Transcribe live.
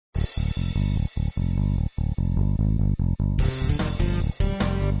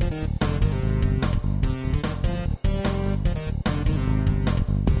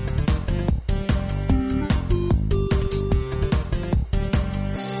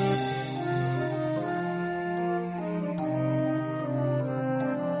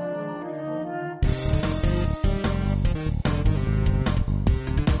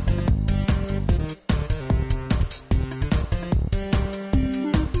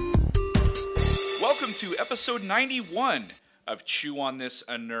welcome to episode 91 of Chew on This,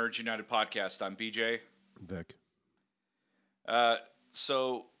 a Nerds United podcast. I'm BJ. Vic.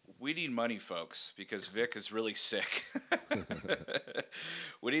 So we need money, folks, because Vic is really sick.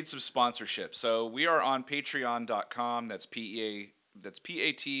 We need some sponsorship. So we are on patreon.com. That's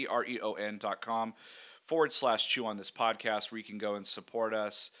patreon.com/Chew on This podcast, where you can go and support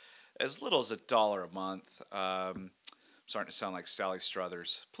us as little as $1 a month. I'm starting to sound like Sally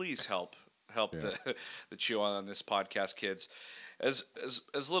Struthers. Please help the Chew on This podcast kids. As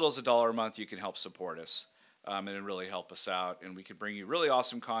little as $1 a month, you can help support us. And it really help us out, and we can bring you really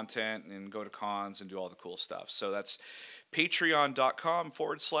awesome content and go to cons and do all the cool stuff. So that's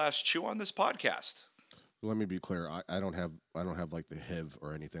patreon.com/Chew on This podcast. Let me be clear. I don't have like the HIV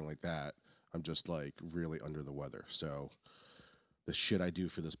or anything like that. I'm just like really under the weather. So the shit I do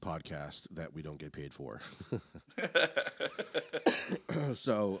for this podcast that we don't get paid for.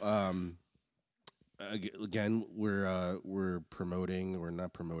 So again, we're promoting. We're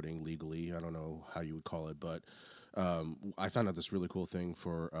not promoting legally. I don't know how you would call it, but I found out this really cool thing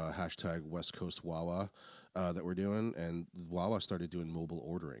for hashtag West Coast Wawa that we're doing, and Wawa started doing mobile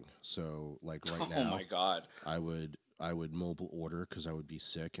ordering. So like right now, oh my god, I would mobile order because I would be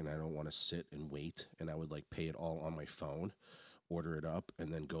sick and I don't want to sit and wait, and I would like pay it all on my phone, order it up,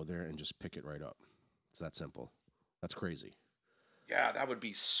 and then go there and just pick it right up. It's that simple. That's crazy. Yeah, that would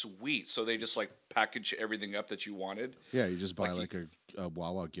be sweet. So they just like package everything up that you wanted. Yeah, you just buy like a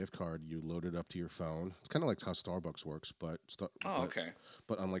Wawa gift card. You load it up to your phone. It's kind of like how Starbucks works, but okay.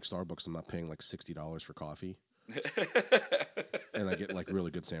 But unlike Starbucks, I'm not paying like $60 for coffee, and I get like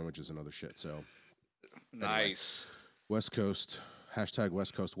really good sandwiches and other shit. So nice. Anyway, West Coast hashtag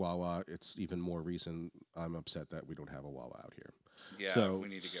West Coast Wawa. It's even more reason I'm upset that we don't have a Wawa out here. Yeah, so, we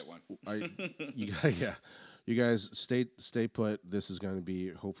need to get one. Yeah. You guys stay put. This is going to be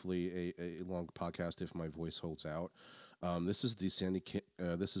hopefully a long podcast if my voice holds out. This is the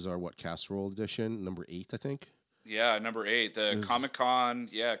this is our Casserole edition, number 8, I think. Yeah, number 8, the Comic-Con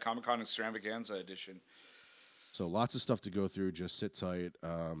Extravaganza edition. So lots of stuff to go through. Just sit tight.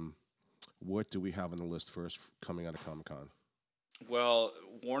 What do we have on the list first coming out of Comic-Con? Well,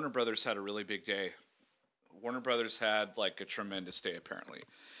 Warner Brothers had a really big day. Warner Brothers had like a tremendous day apparently.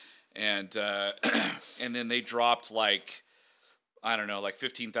 And and then they dropped like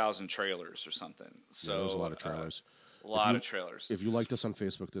 15,000 trailers or something. So there was a lot of trailers. Of trailers. If you liked us on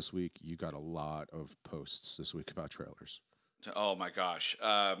Facebook this week, you got a lot of posts this week about trailers. Oh my gosh.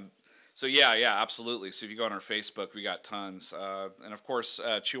 So yeah, absolutely. So if you go on our Facebook, we got tons. And of course,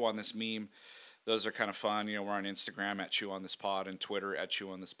 Chew on This meme. Those are kind of fun. You know, we're on Instagram at Chew on This Pod and Twitter at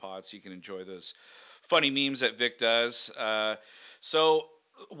Chew on This Pod, so you can enjoy those funny memes that Vic does. So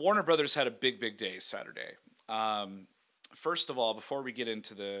Warner Brothers had a big day Saturday. First of all, before we get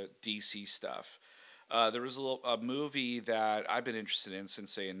into the DC stuff, there was a movie that I've been interested in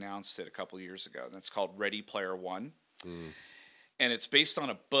since they announced it a couple years ago, and it's called Ready Player One. And it's based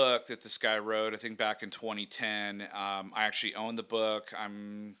on a book that this guy wrote, I think back in 2010. I actually own the book.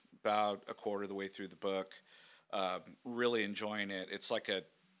 I'm about a quarter of the way through the book. Really enjoying it. It's like a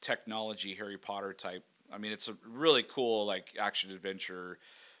technology Harry Potter type. I mean, it's a really cool like action adventure,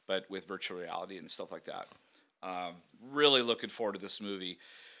 but with virtual reality and stuff like that. Really looking forward to this movie.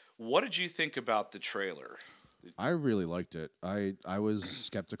 What did you think about the trailer? I really liked it. I was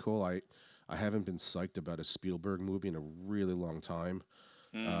skeptical. I haven't been psyched about a Spielberg movie in a really long time.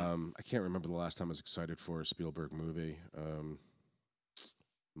 I can't remember the last time I was excited for a Spielberg movie.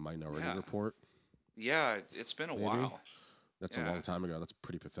 Minority Report. Yeah, it's been a while. That's a long time ago. That's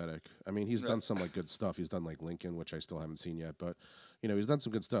pretty pathetic. I mean, he's done some like good stuff. He's done like Lincoln, which I still haven't seen yet. But you know, he's done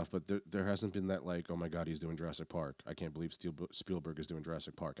some good stuff. But there hasn't been that like, oh my god, he's doing Jurassic Park. I can't believe Spielberg is doing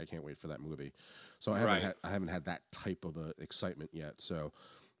Jurassic Park. I can't wait for that movie. So I haven't had that type of excitement yet. So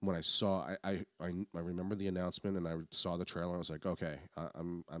when I saw, I remember the announcement and I saw the trailer. I was like, okay,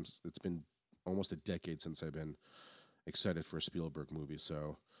 I'm. It's been almost a decade since I've been excited for a Spielberg movie.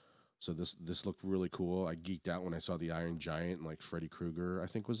 So this looked really cool. I geeked out when I saw the Iron Giant and like Freddy Krueger, I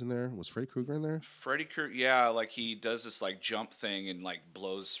think was in there. Was Freddy Krueger in there? Freddy Krueger, yeah, like he does this like jump thing and like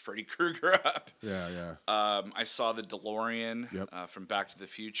blows Freddy Krueger up. Yeah. I saw the DeLorean from Back to the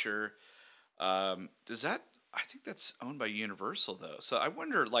Future. Does that? I think that's owned by Universal though. So I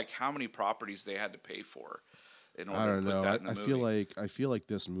wonder like how many properties they had to pay for in order to put that in the movie. I feel like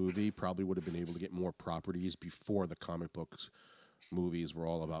this movie probably would have been able to get more properties before the comic books. Movies were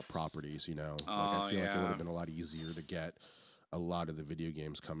all about properties, you know. I feel like it would have been a lot easier to get a lot of the video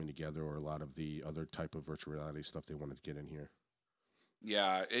games coming together or a lot of the other type of virtual reality stuff they wanted to get in here.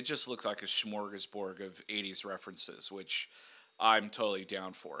 Yeah, it just looked like a smorgasbord of 80s references, which I'm totally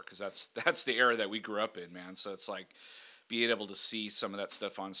down for, because that's the era that we grew up in, man. So it's like being able to see some of that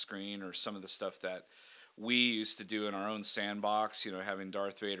stuff on screen, or some of the stuff that we used to do in our own sandbox, having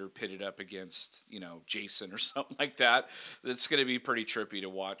Darth Vader pitted up against, Jason or something like that. It's going to be pretty trippy to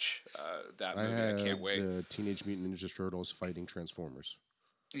watch that I movie. I can't had wait. the Teenage Mutant Ninja Turtles fighting Transformers.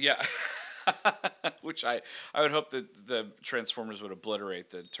 Yeah. Which I would hope that the Transformers would obliterate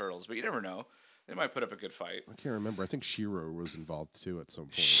the Turtles, but you never know. They might put up a good fight. I can't remember. I think She-Ra was involved too at some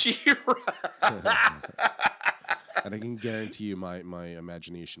point. She-Ra! And I can guarantee you my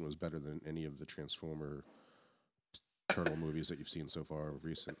imagination was better than any of the Transformer turtle movies that you've seen so far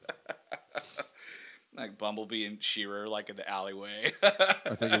recent. Like Bumblebee and She-Ra, like in the alleyway.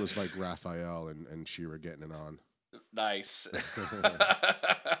 I think it was like Raphael and She-Ra getting it on. Nice.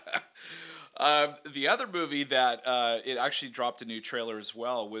 The other movie that it actually dropped a new trailer as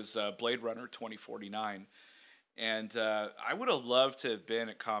well was Blade Runner 2049. And I would have loved to have been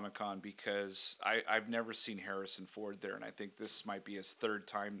at Comic-Con, because I've never seen Harrison Ford there, and I think this might be his third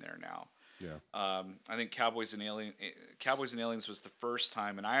time there now. Yeah. I think Cowboys and Aliens was the first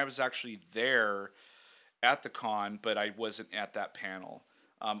time, and I was actually there at the con, but I wasn't at that panel.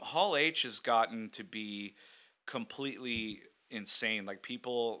 Hall H has gotten to be completely insane. Like,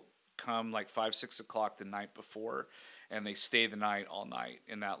 people come like 5, 6 o'clock the night before, and they stay the night all night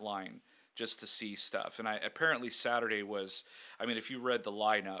in that line just to see stuff. And apparently Saturday was, I mean, if you read the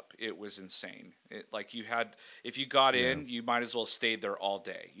lineup, it was insane. If you got in, you might as well stayed there all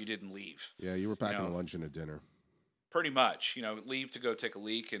day. You didn't leave. Yeah, you were packing a lunch and a dinner. Pretty much, leave to go take a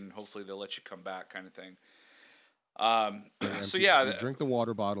leak, and hopefully they'll let you come back, kind of thing. So yeah, you drink the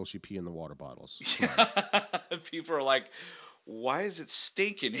water bottles, you pee in the water bottles. People are like, why is it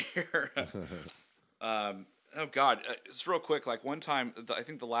stinking here? Oh God, it's real quick. Like, one time, I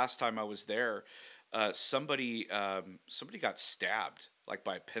think the last time I was there, somebody got stabbed, like,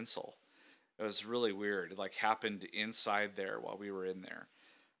 by a pencil. It was really weird. It like happened inside there while we were in there.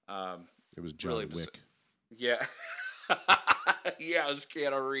 It was John Wick. Yeah. Yeah, it was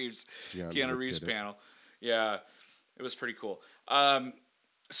Keanu Reeves. Keanu Reeves panel. Yeah, it was pretty cool.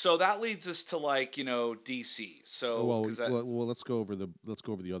 So that leads us to, like, DC. So well, let's go over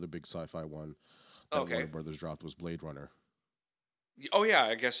the other big sci-fi one that Warner Brothers dropped was Blade Runner. Oh yeah,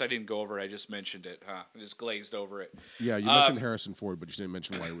 I guess I didn't go over it. I just mentioned it, huh? I just glazed over it. Yeah, you mentioned Harrison Ford, but you didn't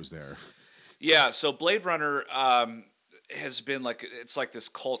mention why it was there. Yeah, so Blade Runner has been it's like this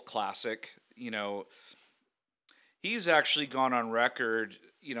cult classic. He's actually gone on record,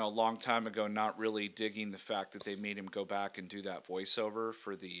 a long time ago, not really digging the fact that they made him go back and do that voiceover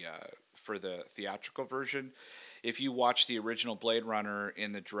for the theatrical version. If you watch the original Blade Runner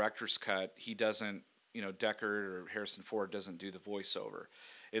in the director's cut, he doesn't, Deckard or Harrison Ford doesn't do the voiceover.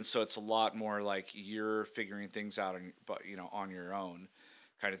 And so it's a lot more like you're figuring things out on your own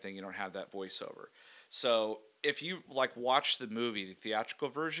kind of thing. You don't have that voiceover. So if you watch the movie, the theatrical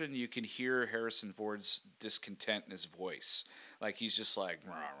version, you can hear Harrison Ford's discontent in his voice. Like, he's just like,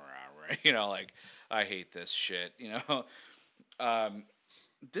 rah, rah, rah, like, I hate this shit,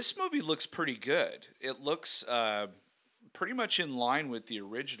 This movie looks pretty good. It looks pretty much in line with the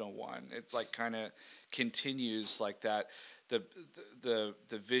original one. It kind of continues like that, the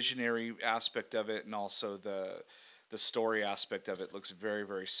visionary aspect of it, and also the story aspect of it looks very,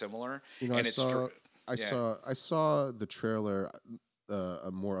 very similar. I saw the trailer,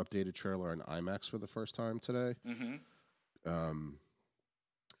 a more updated trailer on IMAX for the first time today. Mm-hmm.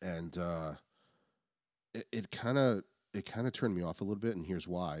 And it kind of turned me off a little bit, and here's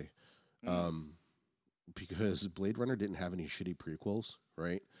why. Because Blade Runner didn't have any shitty prequels,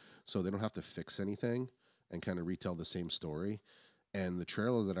 right? So they don't have to fix anything and kind of retell the same story. And the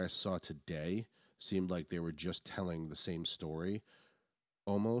trailer that I saw today seemed like they were just telling the same story,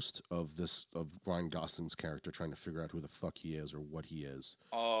 almost, of Ryan Gosling's character trying to figure out who the fuck he is or what he is.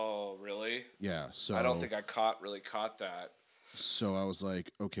 Oh, really? Yeah. So I don't think I really caught that. So I was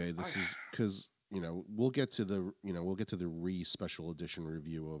like, okay, this is because we'll get to the special edition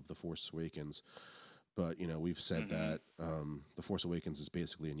review of The Force Awakens, but we've said that The Force Awakens is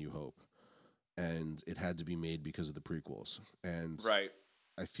basically A New Hope, and it had to be made because of the prequels. And right.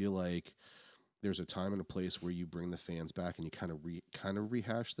 I feel like there's a time and a place where you bring the fans back and you kind of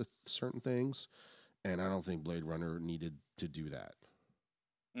rehash the certain things, and I don't think Blade Runner needed to do that.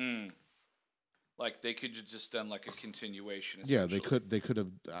 Like, they could have just done like a continuation. Yeah, they could have.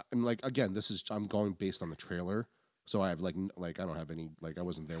 And again, I'm going based on the trailer, so I have I don't have any, I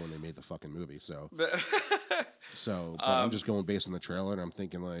wasn't there when they made the fucking movie, so but I'm just going based on the trailer, and I'm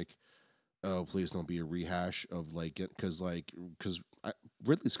thinking oh, please don't be a rehash of because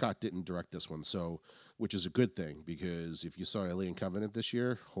Ridley Scott didn't direct this one, so which is a good thing because if you saw Alien Covenant this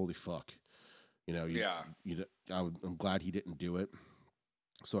year, holy fuck, you know, Yeah. I'm glad he didn't do it.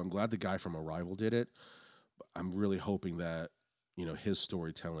 So I'm glad the guy from Arrival did it. I'm really hoping that his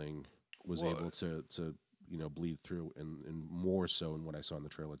storytelling was Well, able to bleed through and more so in what I saw in the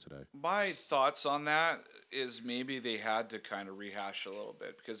trailer today. my thoughts on that is maybe they had to kind of rehash a little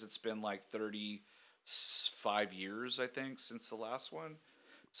bit because it's been like 35 years, I think, since the last one.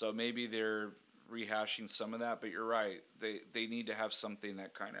 So maybe they're rehashing some of that, but you're right. They need to have something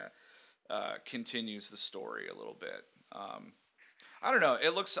that kind of continues the story a little bit. I don't know.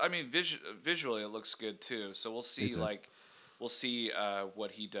 It looks. I mean, visually, it looks good too. So we'll see. It's a Like, we'll see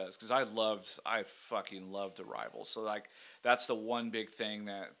what he does because I fucking loved Arrival. So like, that's the one big thing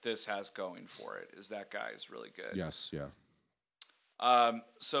that this has going for it is that guy is really good. yes, yeah.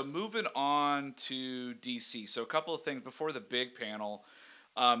 So moving on to DC. So a couple of things before the big panel.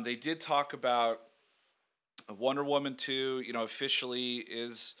 They did talk about Wonder Woman 2. You know, officially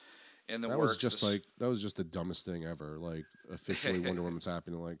is in the That was works. just like that was just the dumbest thing ever. Like officially, Wonder Woman's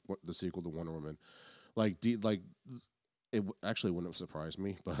happening. Like what the sequel to Wonder Woman. Like actually wouldn't have surprised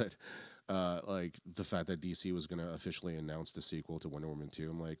me, but like the fact that DC was going to officially announce the sequel to Wonder Woman 2,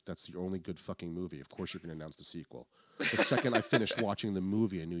 I'm like, that's the only good fucking movie. Of course you're going to announce the sequel. The second I finished watching the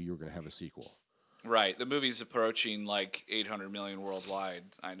movie, I knew you were going to have a sequel. Right, the movie's approaching like 800 million worldwide.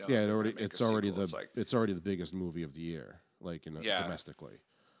 I know. Yeah, they're gonna make a it's already sequel. It's like, it's already the biggest movie of the year, like yeah, domestically.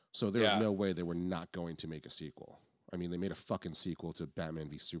 So there's yeah. no way they were not going to make a sequel. I mean, they made a fucking sequel to Batman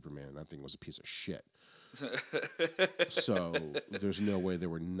v Superman. That thing was a piece of shit. So there's no way they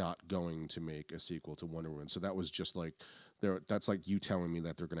were not going to make a sequel to Wonder Woman. So that was just like that's like you telling me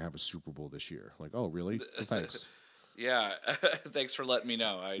that they're going to have a Super Bowl this year. Like, oh, really? Well, thanks. Yeah, thanks for letting me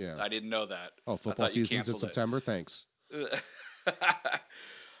know. Yeah. I didn't know that. Oh, I football thought you season's in canceled September. Thanks. it.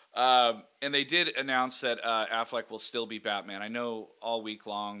 And they did announce that Affleck will still be Batman. I know all week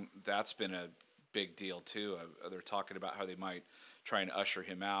long that's been a big deal too. They're talking about how they might try and usher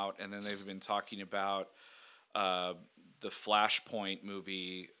him out, and then they've been talking about the Flashpoint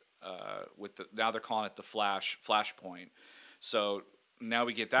movie with now they're calling it the Flashpoint. So now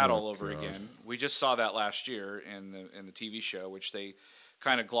we get that all over again. We just saw that last year in the TV show, which they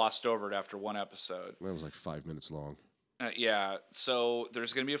kind of glossed over it after one episode. That was like 5 minutes long. Yeah, so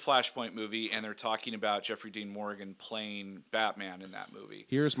there's going to be a Flashpoint movie, and they're talking about Jeffrey Dean Morgan playing Batman in that movie.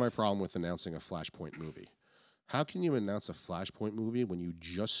 Here's my problem with announcing a Flashpoint movie. How can you announce a Flashpoint movie when you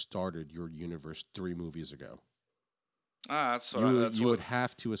just started your universe 3 movies ago? You would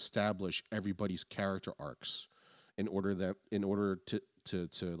have to establish everybody's character arcs in order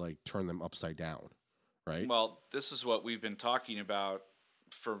to like turn them upside down, right? Well, this is what we've been talking about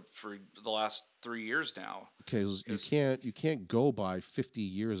for the last 3 years now. Because you can't go by 50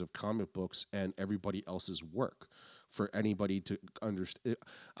 years of comic books and everybody else's work for anybody to understand.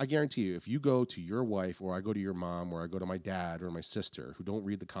 I guarantee you, if you go to your wife or I go to your mom or I go to my dad or my sister who don't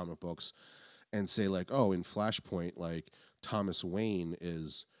read the comic books and say like, oh, in Flashpoint, like Thomas Wayne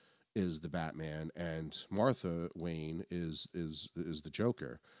is the Batman and Martha Wayne is the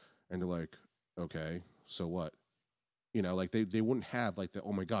Joker, and they're like, okay, so what? You know, like they wouldn't have like the,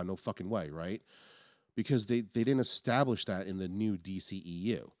 oh my god, no fucking way, right? Because they didn't establish that in the new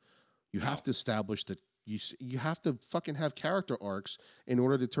DCEU. You have to establish that you have to fucking have character arcs in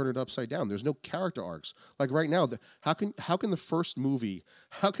order to turn it upside down. There's no character arcs. Like right now, how can the first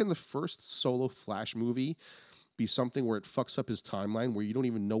solo Flash movie be something where it fucks up his timeline where you don't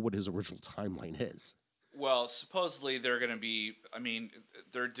even know what his original timeline is? Well, supposedly they're going to be. I mean,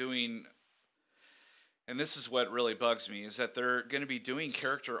 they're doing. And this is what really bugs me is that they're going to be doing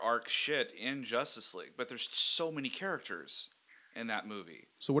character arc shit in Justice League, but there's so many characters in that movie.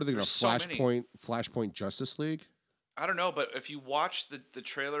 So what are they going to Flashpoint Justice League? I don't know, but if you watch the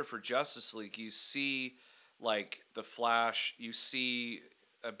trailer for Justice League, you see like the Flash, you see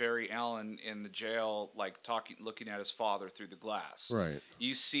Barry Allen in the jail, like looking at his father through the glass. Right.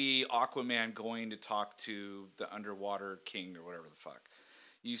 You see Aquaman going to talk to the underwater king or whatever the fuck.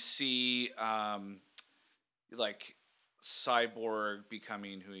 You see like Cyborg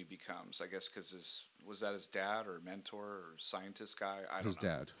becoming who he becomes, I guess, because was that his dad or mentor or scientist guy? I don't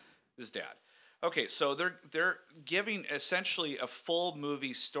know. His dad. Okay, so they're giving essentially a full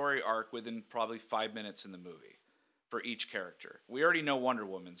movie story arc within probably 5 minutes in the movie for each character. We already know Wonder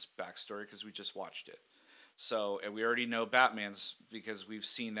Woman's backstory because we just watched it. So, and we already know Batman's because we've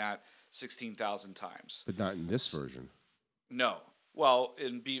seen that 16,000 times. But not in this version. No. Well,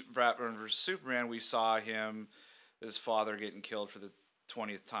 in Batman vs. Superman, we saw his father getting killed for the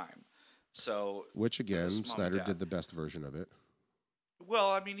 20th time. So, which again, Snyder did the best version of it.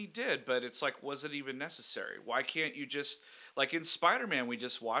 Well, I mean, he did, but it's like, was it even necessary? Why can't you just like in Spider-Man? We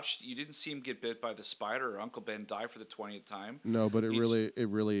just watched. You didn't see him get bit by the spider or Uncle Ben die for the 20th time. No, but He, j- it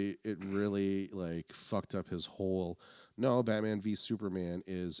really like fucked up his whole. No, Batman v Superman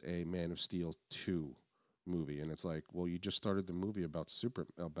is a Man of Steel 2 movie, and it's like, well, you just started the movie about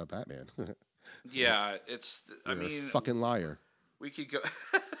Batman. yeah, it's. I You're a mean, fucking liar. we could go.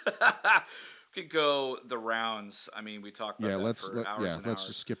 We could go the rounds. I mean, we talked about Yeah, that for hours and let's just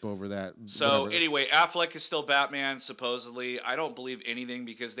hours. skip over that. So Whatever. anyway, Affleck is still Batman supposedly. I don't believe anything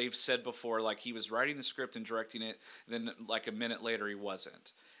because they've said before like he was writing the script and directing it, and then like a minute later he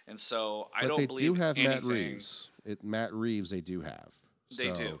wasn't. And so I But don't they do believe have Matt anything. Reeves. Matt Reeves, they do have.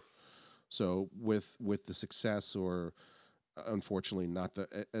 They do. So with the success, or unfortunately not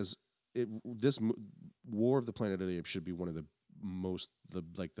the as it this War of the Planet of the Apes should be one of the most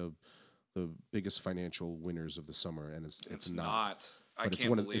the biggest financial winners of the summer, and it's It's not. not. I But it's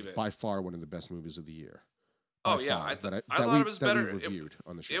can't believe it's it. by far one of the best movies of the year, by Oh yeah, far I thought it was that better. we've reviewed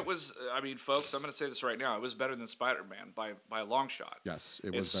on the show. It was. I mean, folks, I'm going to say this right now. It was better than Spider-Man by a long shot. Yes, it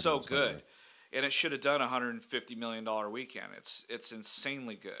It's was better so than Spider-Man. good, and it should have done a $150 million weekend. It's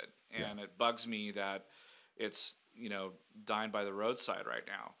insanely good, and Yeah. it bugs me that it's dying by the roadside right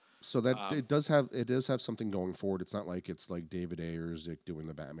now. So that it does have something going forward. It's not like it's like David Ayers doing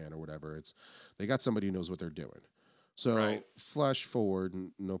the Batman or whatever. It's they got somebody who knows what they're doing. So Right? flash forward,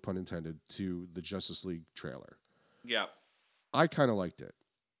 no pun intended, to the Justice League trailer. Yeah. I kind of liked it.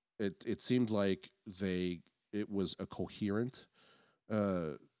 It seemed like it was a coherent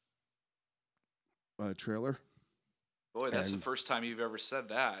uh, trailer. Boy, that's the And first time you've ever said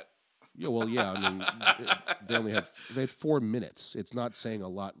that. yeah, well, yeah. I mean, they had 4 minutes. It's not saying a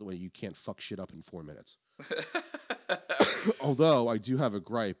lot the way you can't fuck shit up in 4 minutes. Although I do have a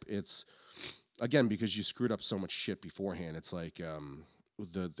gripe. It's again because you screwed up so much shit beforehand. It's like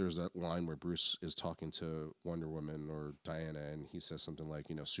there's that line where Bruce is talking to Wonder Woman or Diana, and he says something like,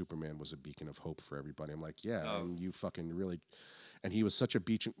 Superman was a beacon of hope for everybody. I'm like, yeah, Oh. and you fucking really. And he was such a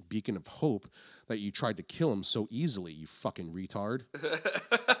beacon of hope that you tried to kill him so easily, you fucking retard.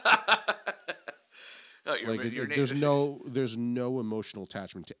 Oh, Like your name. there's no emotional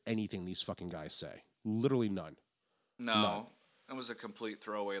attachment to anything these fucking guys say. Literally none. None. No, it was a complete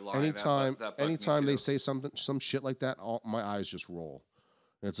throwaway line. That bugged me Anytime they too. say some shit like that, my eyes just roll.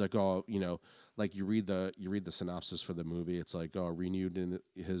 And it's like, oh, like you read the synopsis for the movie. It's like, oh,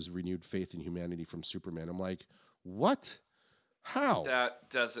 his renewed faith in humanity from Superman. I'm like, what? How? That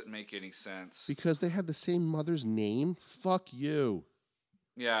doesn't make any sense. Because they had the same mother's name. Fuck you.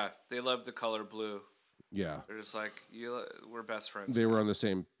 Yeah, they love the color blue. Yeah. They're just like, we're best friends. They were on the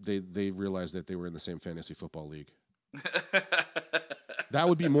same. They realized that they were in the same fantasy football league. That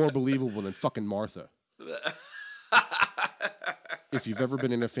would be more believable than fucking Martha. If you've ever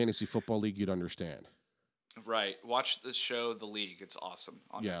been in a fantasy football league, you'd understand. Right. Watch the show The League. It's awesome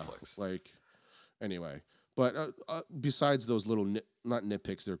on Yeah, Netflix. like anyway. But besides those little not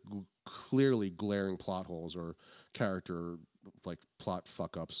nitpicks, they're clearly glaring plot holes or character like plot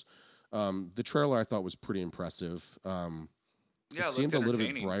fuck ups. The trailer I thought was pretty impressive. Yeah, It it seemed looked a little bit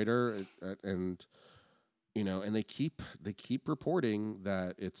entertaining. brighter, and and they keep reporting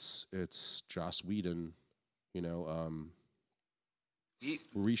that it's Joss Whedon, He,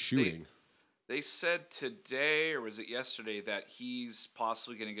 reshooting. they said today, or was it yesterday, that he's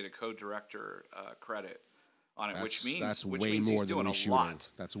possibly going to get a co-director credit on it, which That's means way he's more than doing a reshooting. lot.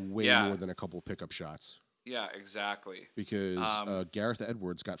 That's way Yeah. more than a couple pickup shots. Yeah, exactly. Because Um, Gareth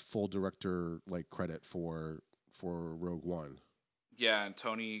Edwards got full director credit for Rogue One. Yeah, and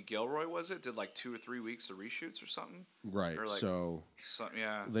Tony Gilroy did like 2 or 3 weeks of reshoots or something. Right. Or like, So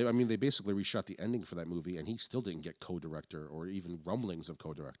yeah. they basically reshot the ending for that movie, and he still didn't get co-director or even rumblings of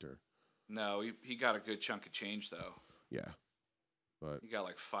co-director. No, he got a good chunk of change though. Yeah. But He got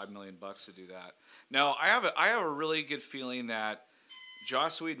like $5 million to do that. No, I have a really good feeling that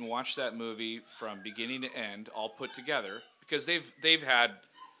Joss Whedon watched that movie from beginning to end, all put together, because they've had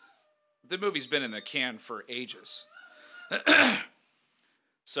the movie's been in the can for ages.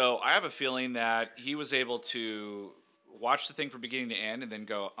 So I have a feeling that he was able to watch the thing from beginning to end and then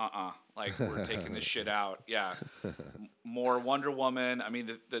go, like we're taking this shit out. Yeah, more Wonder Woman. I mean,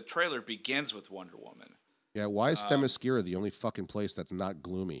 the trailer begins with Wonder Woman. yeah, why is Themyscira the only fucking place that's not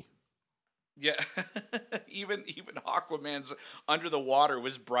gloomy? Yeah, even Aquaman's under the water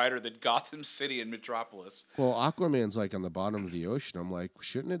was brighter than Gotham City and Metropolis. Well, Aquaman's like on the bottom of the ocean. I'm like,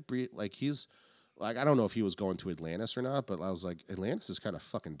 shouldn't it be like he's like I don't know if he was going to Atlantis or not, but I was like, Atlantis is kind of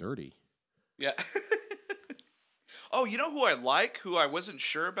fucking dirty. Yeah. Oh, you know who I like? Who I wasn't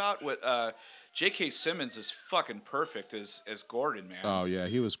sure about? What J.K. Simmons is fucking perfect as Gordon, man. Oh yeah,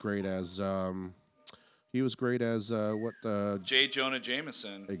 he was great as what J. Jonah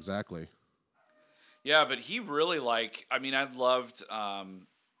Jameson. exactly. Yeah, but he really I mean, I loved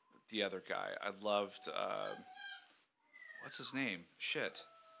the other guy. I loved what's his name? Shit.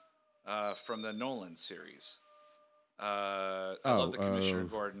 From the Nolan series. I love the Commissioner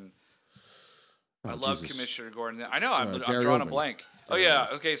Gordon. I love Jesus. Commissioner Gordon. I know I'm Gary drawing a Oldman. blank. Gary Yeah.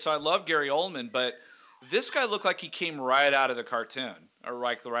 Oldman. Okay, so I love Gary Oldman, but this guy looked like he came right out of the cartoon or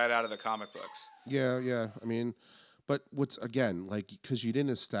right out of the comic books. Yeah. I mean, but what's again like because you didn't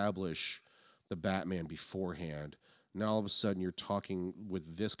establish the Batman beforehand. Now all of a sudden you're talking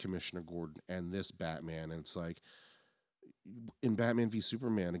with this Commissioner Gordon and this Batman, and it's like in Batman v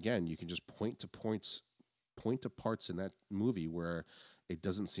Superman again, you can just point to parts in that movie where it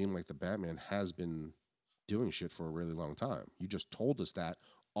doesn't seem like the Batman has been doing shit for a really long time. You just told us that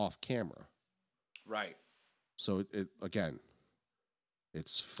off camera. Right. So it again,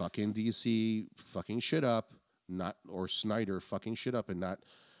 it's fucking DC fucking shit up, not or Snyder fucking shit up and not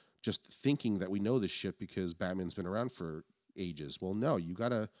just thinking that we know this shit because Batman's been around for ages. Well, no, you got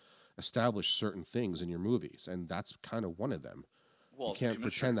to establish certain things in your movies, and that's kind of one of them. Well, You can't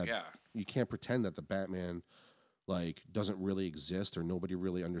pretend that yeah. you can't pretend that the Batman like doesn't really exist or nobody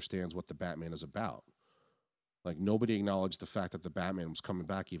really understands what the Batman is about. Like nobody acknowledged the fact that the Batman was coming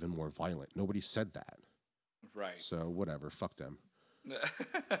back even more violent. Nobody said that. Right. So whatever, fuck them.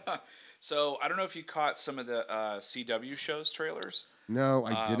 So I don't know if you caught some of the CW shows trailers. No,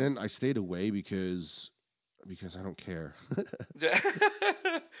 I didn't. I stayed away because I don't care.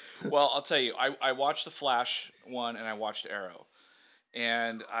 Well, I'll tell you, I watched the Flash one and I watched Arrow,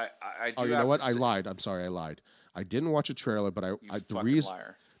 and I do. Oh, you have know what? to I say, lied. I'm sorry, I lied. I didn't watch a trailer, but you the fucking reason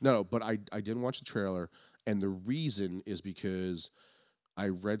liar. no, but I didn't watch the trailer, and the reason is because I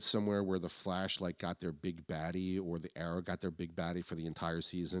read somewhere where the Flash like got their big baddie or the Arrow got their big baddie for the entire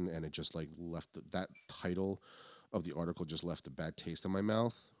season, and it just like left that title of the article just left a bad taste in my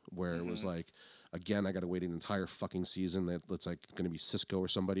mouth. Where it was like, again, I got to wait an entire fucking season that looks like going to be Cisco or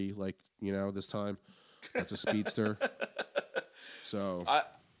somebody like this time. That's a speedster. So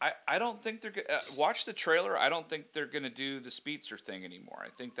I don't think they're watch the trailer. I don't think they're gonna do the speedster thing anymore. I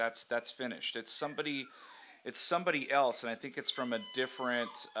think that's finished. It's somebody else, and I think it's from a different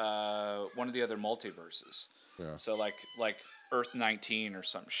one of the other multiverses. yeah. So like Earth 19 or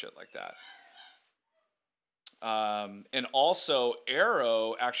some shit like that. And also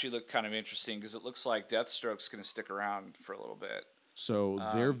Arrow actually looked kind of interesting because it looks like Deathstroke's going to stick around for a little bit. So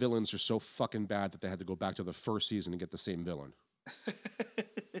their villains are so fucking bad that they had to go back to the first season and get the same villain.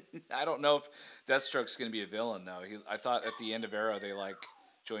 I don't know if Deathstroke's going to be a villain though. I thought at the end of Arrow they like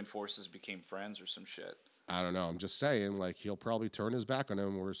joined forces, became friends or some shit. I don't know. I'm just saying, like he'll probably turn his back on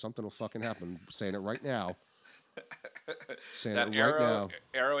him, or something will fucking happen. Saying it right now. Saying That it right now.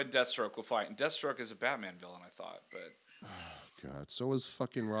 Arrow and Deathstroke will fight. And Deathstroke is a Batman villain, I thought, but God, so is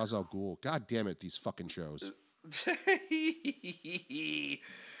fucking Ra's al Ghul. God damn it, these fucking shows.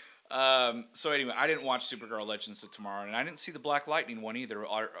 So anyway, I didn't watch Supergirl Legends of Tomorrow, and I didn't see the Black Lightning one either.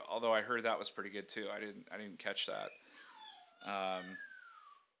 Although I heard that was pretty good too. I didn't catch that.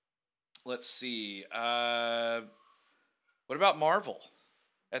 Let's see. What about Marvel?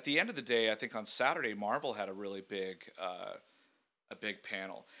 At the end of the day, I think on Saturday, Marvel had a really big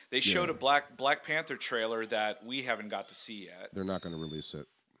panel. They showed a Black Panther trailer that we haven't got to see yet. They're not going to release it.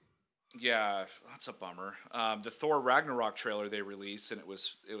 Yeah, that's a bummer. The Thor Ragnarok trailer they released, and it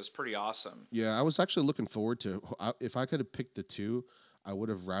was pretty awesome. Yeah, I was actually looking forward to. If I could have picked the two, I would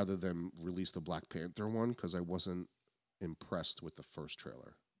have rather them release the Black Panther one because I wasn't impressed with the first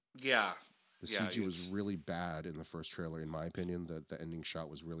trailer. Yeah. The CG was really bad in the first trailer, in my opinion. The ending shot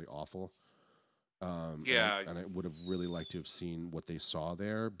was really awful. And I would have really liked to have seen what they saw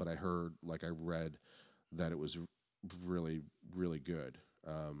there, but I read that it was really, really good.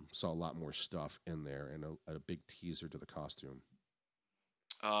 Saw a lot more stuff in there and a big teaser to the costume.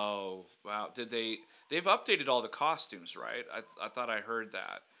 Oh, wow. They've updated all the costumes, right? I thought I heard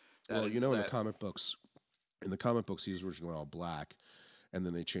that. Well, in the comic books, he was originally all black. And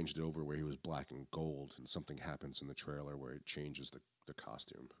then they changed it over where he was black and gold, and something happens in the trailer where it changes the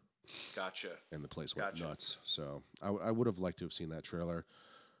costume. Gotcha. And the place went nuts. So I would have liked to have seen that trailer.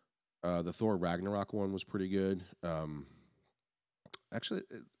 The Thor Ragnarok one was pretty good. Actually,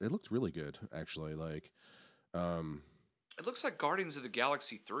 it looked really good. Actually, it looks like Guardians of the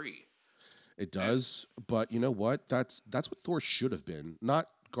Galaxy 3. It does, but you know what? That's what Thor should have been. Not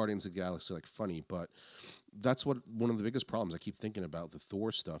Guardians of the Galaxy funny, but that's what one of the biggest problems I keep thinking about the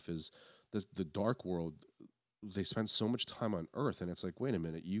Thor stuff is the Dark World. They spend so much time on Earth, and it's like, wait a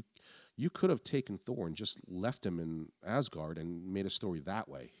minute, you you could have taken Thor and just left him in Asgard and made a story that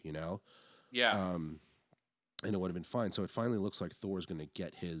way, Yeah. um, and it would have been fine. So it finally looks like Thor's going to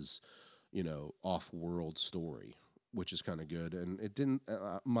get his, off-world story, which is kind of good. And it didn't.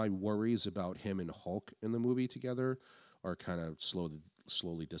 My worries about him and Hulk in the movie together are kind of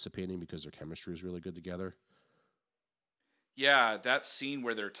slowly dissipating because their chemistry is really good together. Yeah, that scene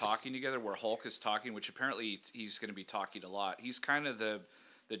where they're talking together, where Hulk is talking, which apparently he's going to be talking a lot. He's kind of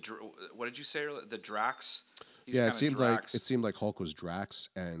what did you say earlier? The Drax. He's Yeah, it kind of seemed like Drax, Hulk was Drax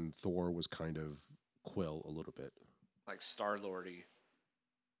and Thor was kind of Quill a little bit. like Star Lordy.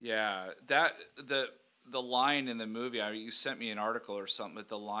 Yeah, that the line in the movie. You sent me an article or something, but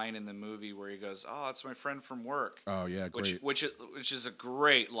the line in the movie where he goes, "Oh, it's my friend from work," Oh yeah, great. which is a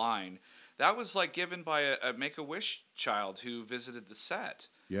great line. That was like given by a Make a Wish child who visited the set.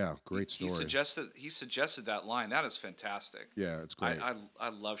 Yeah, great story. He suggested that line. That is fantastic. Yeah, it's great. I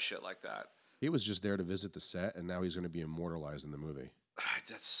love shit like that. He was just there to visit the set, and now he's going to be immortalized in the movie.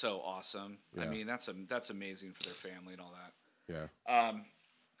 That's so awesome. Yeah. I mean, that's amazing for their family and all that. Yeah.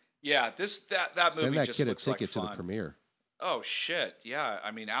 Yeah, that movie Send that just kid a looks like ticket to fun. the premiere. Oh shit! Yeah, I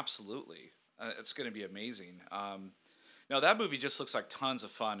mean, absolutely. It's going to be amazing. No, that movie just looks like tons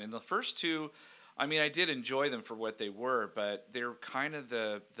of fun. And the first two, I mean, I did enjoy them for what they were, but they're kind of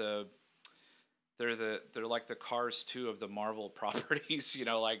they're like the Cars 2 of the Marvel properties.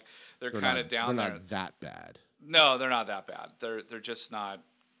 Like they're kind of down they're there. not that bad. No, they're not that bad. They're just not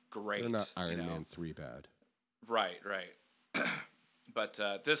great. They're not Iron Man 3 bad. Right. But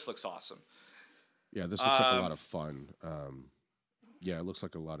this looks awesome. Yeah, this looks like a lot of fun. Yeah, it looks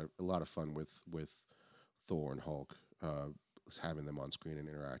like a lot of fun with Thor and Hulk, having them on screen and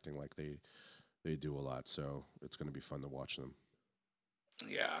interacting like they do a lot. So it's going to be fun to watch them.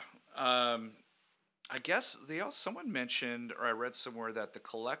 Yeah. I guess someone mentioned, or I read somewhere, that the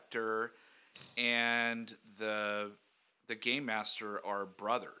Collector and the Game Master are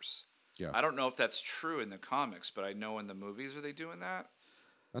brothers. Yeah, I don't know if that's true in the comics, but I know in the movies, are they doing that?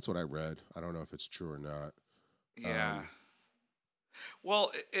 that's what I read. I don't know if it's true or not. Yeah.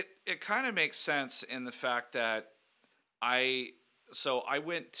 Well, it kind of makes sense in the fact that I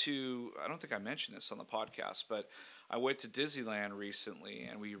went to, I don't think I mentioned this on the podcast, but I went to Disneyland recently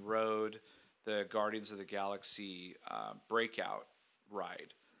and we rode the Guardians of the Galaxy Breakout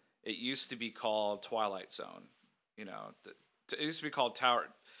ride. It used to be called Twilight Zone. It used to be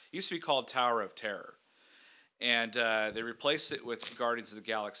called Tower of Terror. And they replaced it with Guardians of the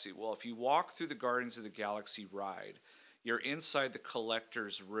Galaxy. Well, if you walk through the Guardians of the Galaxy ride, you're inside the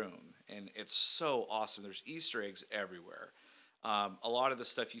collector's room, and it's so awesome. There's Easter eggs everywhere. A lot of the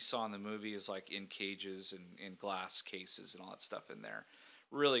stuff you saw in the movie is like in cages and in glass cases and all that stuff in there.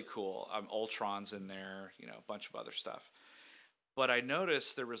 Really cool. Ultron's in there, a bunch of other stuff. But I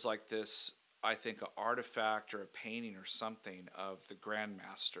noticed there was like this, I think, an artifact or a painting or something of the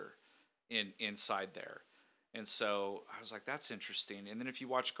Grandmaster inside there. And so I was like, that's interesting. And then if you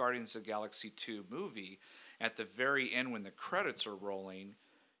watch Guardians of the Galaxy 2 movie, at the very end when the credits are rolling,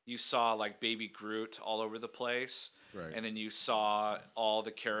 you saw like Baby Groot all over the place. Right. And then you saw all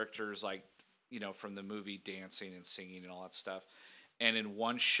the characters like, from the movie dancing and singing and all that stuff. And in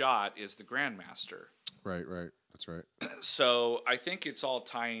one shot is the Grandmaster. Right. That's right. So I think it's all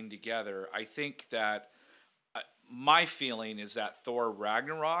tying together. I think that my feeling is that Thor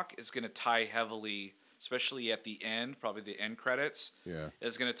Ragnarok is going to tie heavily, especially at the end, probably the end credits,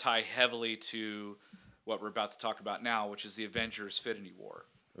 is going to tie heavily to what we're about to talk about now, which is the Avengers Infinity War.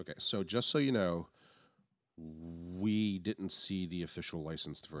 Okay, so just so you know, we didn't see the official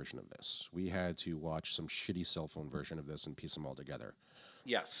licensed version of this. We had to watch some shitty cell phone version of this and piece them all together.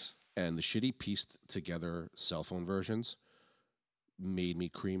 Yes. And the shitty pieced together cell phone versions made me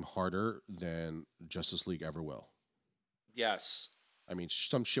cream harder than Justice League ever will. Yes. I mean,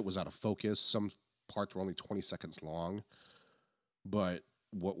 some shit was out of focus. Some parts were only 20 seconds long. But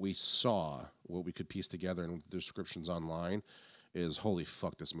what we saw, what we could piece together in the descriptions online is, holy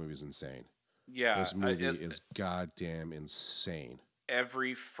fuck, this movie's insane. Yeah. This movie is goddamn insane.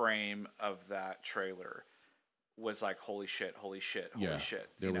 Every frame of that trailer was like, holy shit.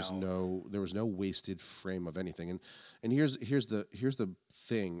 There was no wasted frame of anything. And here's the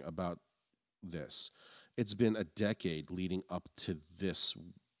thing about this. It's been a decade leading up to this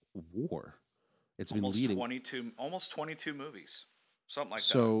war. It's been leading almost 22 movies. Something like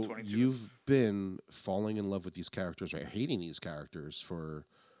so that. So you've been falling in love with these characters or hating these characters for,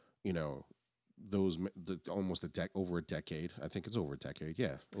 almost over a decade. I think it's over a decade.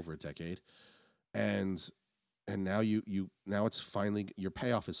 Yeah, over a decade. And now now it's finally, your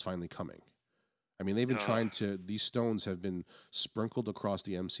payoff is finally coming. I mean, they've been trying to. These stones have been sprinkled across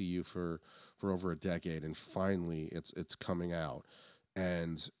the MCU for over a decade, and finally, it's coming out.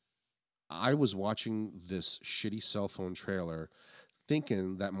 And I was watching this shitty cell phone trailer,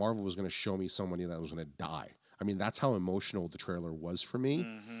 thinking that Marvel was going to show me somebody that was going to die. I mean, that's how emotional the trailer was for me,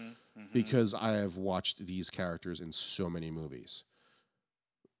 because I have watched these characters in so many movies.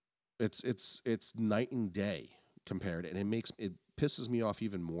 It's night and day compared, and it pisses me off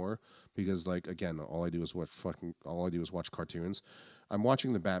even more because, like, again, all I do is watch cartoons. I'm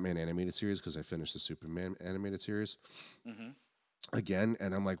watching the Batman animated series because I finished the Superman animated series again,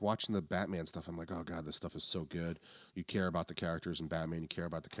 and I'm like watching the Batman stuff. I'm like, oh god, this stuff is so good. You care about the characters in Batman, you care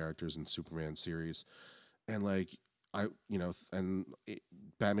about the characters in Superman series, and like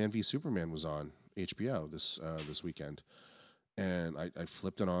Batman v Superman was on HBO this weekend, and I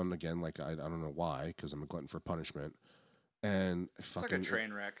flipped it on again. Like I don't know why, because I'm a glutton for punishment. And It's like a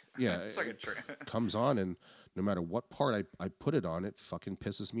train wreck. Yeah, It's like a train. comes on, and no matter what part I put it on, it fucking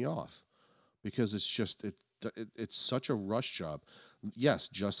pisses me off because it's just it's such a rush job. Yes,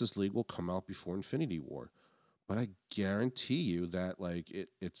 Justice League will come out before Infinity War, but I guarantee you that like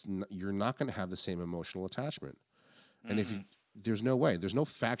you're not going to have the same emotional attachment. And if you there's no way, there's no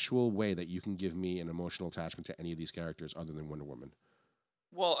factual way that you can give me an emotional attachment to any of these characters other than Wonder Woman.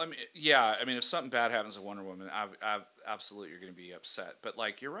 Well, I mean, yeah. I mean, if something bad happens to Wonder Woman, absolutely you're going to be upset. But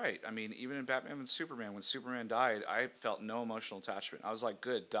like, you're right. I mean, even in Batman and Superman, when Superman died, I felt no emotional attachment. I was like,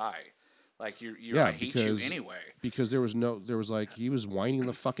 "Good, die." Like I hate you anyway. Because there was like he was whining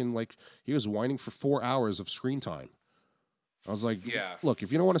he was whining for 4 hours of screen time. I was like, Yeah. Look,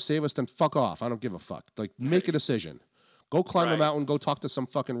 if you don't want to save us, then fuck off. I don't give a fuck. Like, make a decision. Go climb a mountain. Go talk to some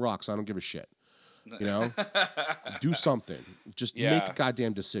fucking rocks. I don't give a shit. You know, do something. Just make a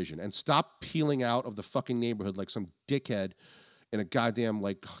goddamn decision and stop peeling out of the fucking neighborhood like some dickhead in a goddamn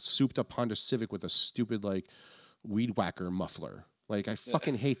like souped up Honda Civic with a stupid like weed whacker muffler. Like, I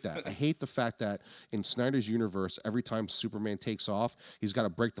fucking hate that. I hate the fact that in Snyder's universe, every time Superman takes off, he's got to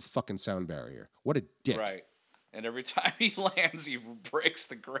break the fucking sound barrier. What a dick. Right. And every time he lands, he breaks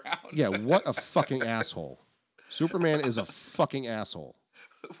the ground. Yeah, what a fucking asshole. Superman is a fucking asshole.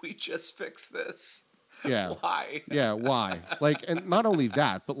 We just fixed this. Yeah. Why? Yeah, why? Like, and not only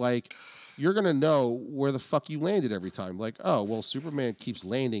that, but like, you're going to know where the fuck you landed every time. Like, oh, well, Superman keeps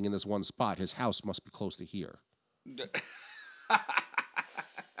landing in this one spot. His house must be close to here.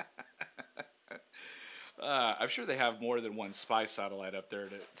 I'm sure they have more than one spy satellite up there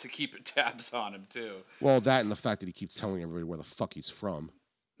to keep tabs on him, too. Well, that and the fact that he keeps telling everybody where the fuck he's from.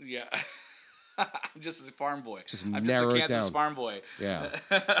 Yeah. I'm just a farm boy. I'm just a Kansas farm boy. Yeah.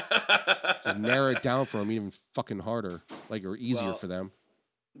 Just narrow it down for him even fucking harder, like, or easier for them.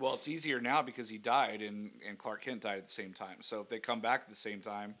 Well, it's easier now because he died and Clark Kent died at the same time. So if they come back at the same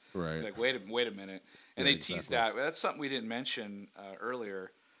time, right? Like, wait a minute. And they tease that. That's something we didn't mention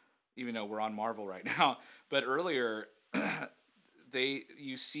earlier, even though we're on Marvel right now. But earlier,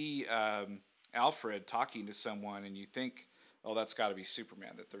 you see Alfred talking to someone, and you think, oh, that's got to be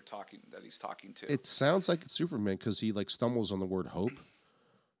Superman that he's talking to. It sounds like it's Superman because he like stumbles on the word hope.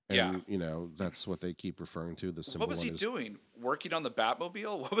 And, you know, that's what they keep referring to. The symbol. What was he doing? Working on the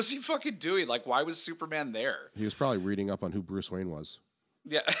Batmobile? What was he fucking doing? Like, why was Superman there? He was probably reading up on who Bruce Wayne was.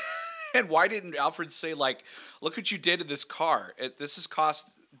 Yeah. And why didn't Alfred say, like, look what you did to this car. This has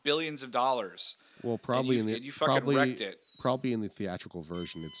cost billions of dollars. Well, probably you fucking wrecked it. Probably in the theatrical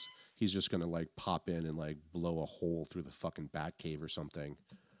version, he's just going to, like, pop in and, like, blow a hole through the fucking Batcave or something.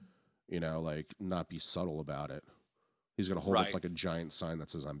 You know, like, not be subtle about it. He's going to hold up like a giant sign that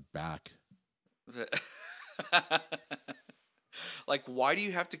says, I'm back. Like, why do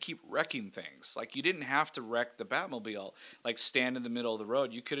you have to keep wrecking things? Like, you didn't have to wreck the Batmobile, like, stand in the middle of the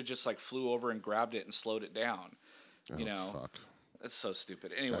road. You could have just, like, flew over and grabbed it and slowed it down. You know? Fuck. It's so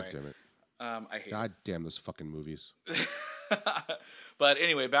stupid. Anyway. God damn it. I hate God damn those fucking movies. But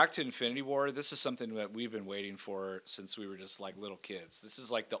anyway, back to Infinity War. This is something that we've been waiting for since we were just, like, little kids. This is,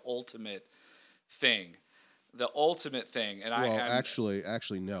 like, the ultimate thing. The ultimate thing, and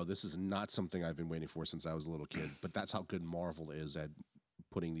actually, no. This is not something I've been waiting for since I was a little kid. But that's how good Marvel is at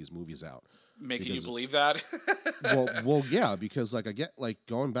putting these movies out, making you believe that. well, yeah, because like I get like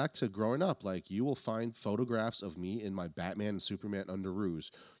going back to growing up, like you will find photographs of me in my Batman and Superman underoos.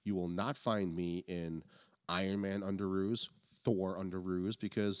 You will not find me in Iron Man underoos, Thor underoos,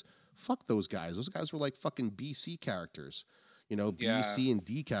 because fuck those guys. Those guys were like fucking BC characters, you know, B, C, and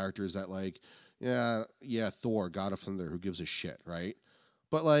D characters that like. Yeah, Thor, God of Thunder, who gives a shit, right?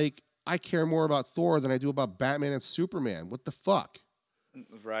 But, like, I care more about Thor than I do about Batman and Superman. What the fuck?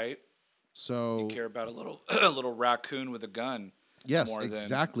 Right. So... You care about a little raccoon with a gun. Yes, more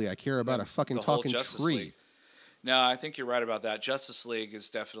exactly. I care about a fucking the whole talking Justice tree. League. No, I think you're right about that. Justice League is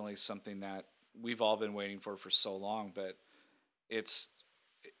definitely something that we've all been waiting for so long, but it's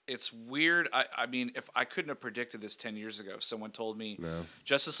it's weird. I mean, if I couldn't have predicted this 10 years ago, if someone told me No.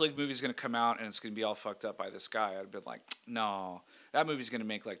 Justice League movie is going to come out and it's going to be all fucked up by this guy, I'd have been like, no, that movie's going to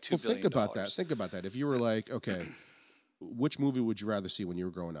make like $2 billion. Think about that. Think about that. If you were like, okay, which movie would you rather see when you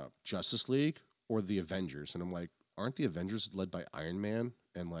were growing up? Justice League or the Avengers? And I'm like, aren't the Avengers led by Iron Man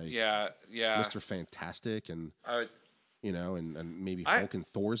and like Yeah, Mr. Fantastic and I, and maybe I, Hulk and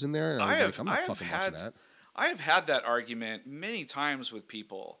Thor's in there? And I I'm like, have, I'm I not have fucking had, watching that. I have had that argument many times with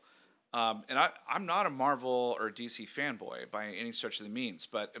people. And I'm not a Marvel or DC fanboy by any stretch of the means,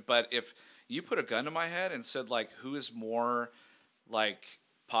 but if you put a gun to my head and said like who is more like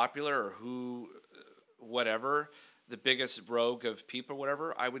popular or who whatever the biggest rogue of people or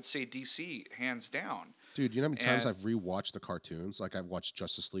whatever, I would say DC hands down. Dude, you know how many times And I've rewatched the cartoons? Like I've watched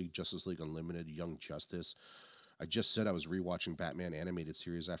Justice League, Justice League Unlimited, Young Justice. I just said I was rewatching Batman animated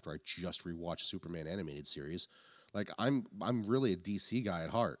series after I just rewatched Superman animated series. Like I'm really a DC guy at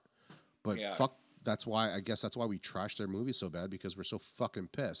heart. But yeah, fuck, I guess that's why we trash their movies so bad because we're so fucking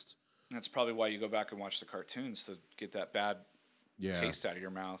pissed. that's probably why you go back and watch the cartoons to get that bad taste out of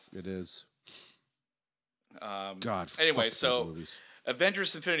your mouth. It is. God. Anyway, so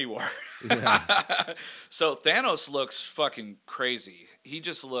Avengers: Infinity War. Yeah. So Thanos looks fucking crazy. He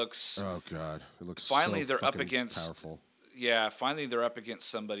just looks. Oh God, it looks. Finally, so they're up fucking against. Powerful. Yeah, finally they're up against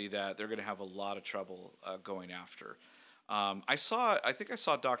somebody that they're going to have a lot of trouble going after. I think I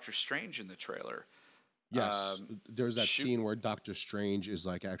saw Doctor Strange in the trailer. Yes, there's that scene where Doctor Strange is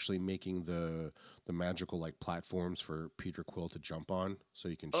like actually making the magical like platforms for Peter Quill to jump on, so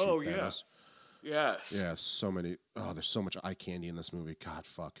you can shoot Thanos. Yes. Yeah, so many. Oh, there's so much eye candy in this movie. God,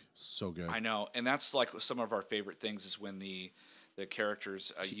 fuck, so good. I know, and that's like some of our favorite things is when the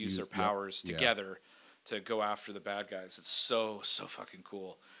characters use their powers together to go after the bad guys. It's so fucking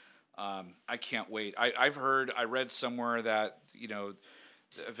cool. I can't wait. I read somewhere that the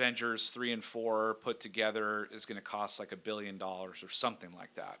Avengers 3 and 4 put together is going to cost like $1 billion or something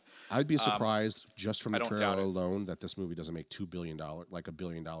like that. I'd be surprised just from the don't trailer doubt it. alone that this movie doesn't make $2 billion, like $1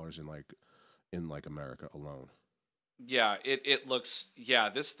 billion in America alone. Yeah, it looks. Yeah,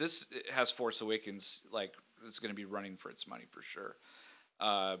 this has Force Awakens like it's going to be running for its money for sure.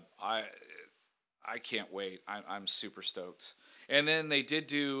 I can't wait. I'm super stoked. And then they did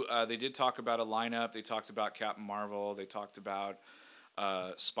talk about a lineup. They talked about Captain Marvel. They talked about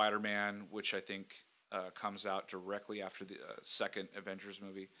Spider-Man, which I think comes out directly after the second Avengers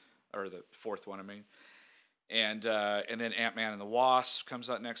movie, or the fourth one, I mean. And then Ant-Man and the Wasp comes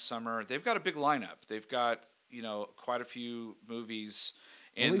out next summer. They've got a big lineup. They've got quite a few movies.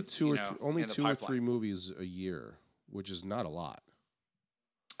 Only two or three movies a year, which is not a lot.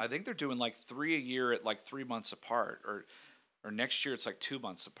 I think they're doing like 3 a year at like 3 months apart, or next year it's like 2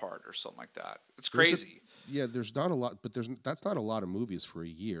 months apart or something like that. It's crazy. There's not a lot, but that's not a lot of movies for a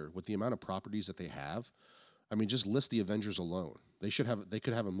year with the amount of properties that they have. I mean, just list the Avengers alone. They could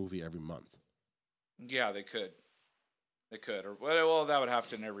have a movie every month. Yeah, they could. Or well, that would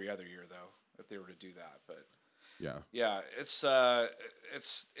happen every other year though if they were to do that. But yeah,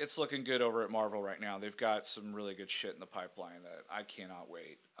 it's looking good over at Marvel right now. They've got some really good shit in the pipeline that I cannot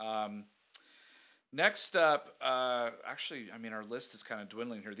wait. Next up, actually, I mean, our list is kind of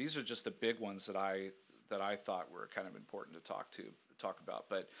dwindling here. These are just the big ones that I thought were kind of important to talk about.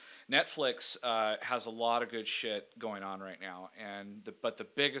 But Netflix has a lot of good shit going on right now, but the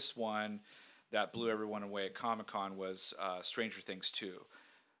biggest one that blew everyone away at Comic-Con was Stranger Things 2,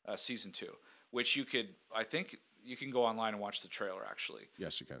 season 2, which I think you can go online and watch the trailer. Actually,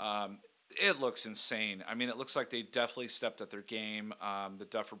 yes, you can. It looks insane. I mean, it looks like they definitely stepped up their game. The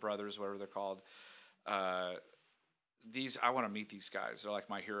Duffer Brothers, whatever they're called. I want to meet these guys. They're like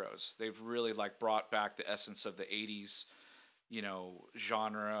my heroes. They've really like brought back the essence of the 80s,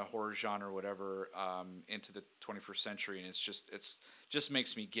 genre, horror genre, whatever, into the 21st century. And it's just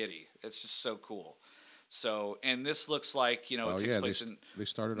makes me giddy. It's just so cool. So, and this looks like, it takes place in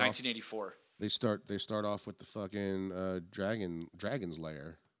 1984. They start off with the fucking dragon's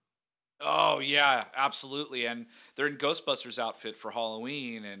lair. Oh yeah, absolutely. And they're in Ghostbusters outfit for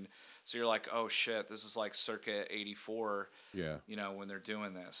Halloween, and so you're like, oh shit, this is like circa 84. Yeah. When they're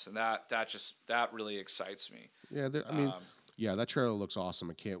doing this, and that really excites me. Yeah, I mean, that trailer looks awesome.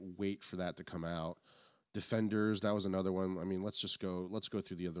 I can't wait for that to come out. Defenders, that was another one. I mean, let's go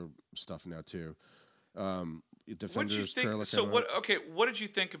through the other stuff now too. Defenders trailer. So what? Okay, what did you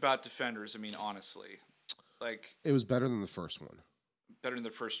think about Defenders? I mean, honestly, like it was better than the first one. Better than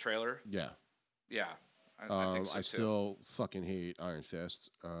the first trailer. Yeah. Yeah. I think so I too. still fucking hate Iron Fist.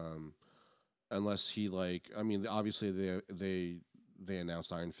 Unless he like, I mean, obviously they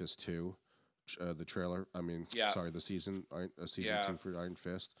announced Iron Fist 2, the trailer. I mean, Yeah, sorry, the season yeah, 2 for Iron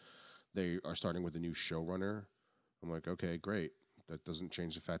Fist. They are starting with a new showrunner. I'm like, okay, great. That doesn't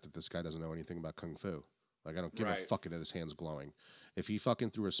change the fact that this guy doesn't know anything about kung fu. Like, I don't give a right. fuck that his hand's glowing. If he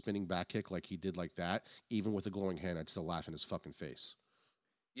fucking threw a spinning back kick like he did like that, even with a glowing hand, I'd still laugh in his fucking face.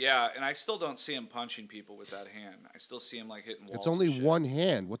 Yeah, and I still don't see him punching people with that hand. I still see him like hitting It's walls and only shit. one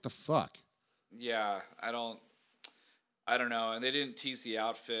hand. What the fuck? Yeah, I don't know. And they didn't tease the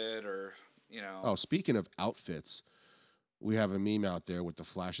outfit or, you know. Oh, speaking of outfits, we have a meme out there with the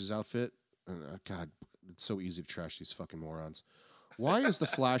Flash's outfit. And, God, it's so easy to trash these fucking morons. Why is the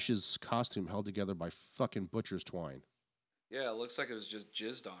Flash's costume held together by fucking butcher's twine? Yeah, it looks like it was just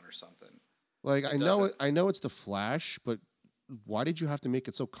jizzed on or something. Like It doesn't. I know it's the Flash, but why did you have to make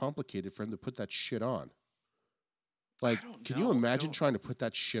it so complicated for him to put that shit on? Like, I don't can you know. You imagine know, trying to put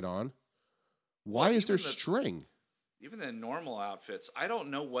that shit on? well, Why is there string? even the normal outfits, I don't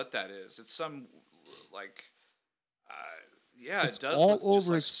know what that is. It's some like, uh, yeah, it It's does all look just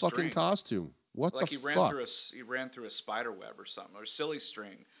over like his fucking string. costume. What the Like fuck? he ran through a spider web or something, or silly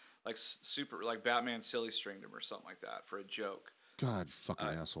string, like super like Batman silly stringed him or something like that for a joke. God, fucking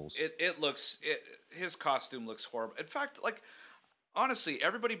assholes. His costume looks horrible. In fact, like honestly,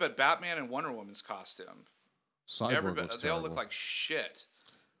 everybody but Batman and Wonder Woman's costume, Cyborg everybody looks they all look terrible. like shit.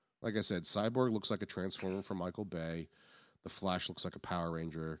 Like I said, Cyborg looks like a Transformer from Michael Bay. The Flash looks like a Power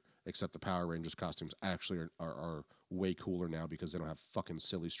Ranger, except the Power Rangers costumes actually are way cooler now because they don't have fucking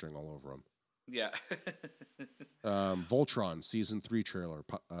silly string all over them. Yeah. Voltron season 3 trailer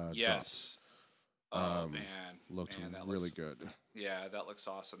dropped. Yes. Oh Looked man, that really looks good. yeah, that looks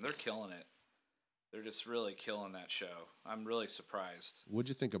awesome. They're killing it. They're just really killing that show. I'm really surprised. What'd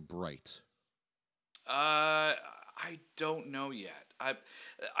you think of Bright? I don't know yet.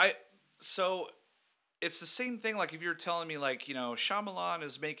 I, so it's the same thing. Like if you're telling me, like Shyamalan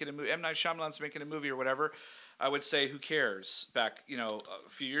is making a movie, M Night Shyamalan's making a movie or whatever, I would say who cares? Back a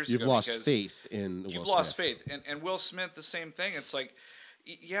few years You've ago lost because faith in you've Will lost Smith. faith. And Will Smith, the same thing. It's like,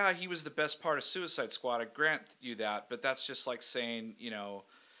 yeah, he was the best part of Suicide Squad. I grant you that, but that's just like saying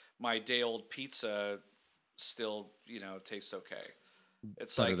my day old pizza still tastes okay.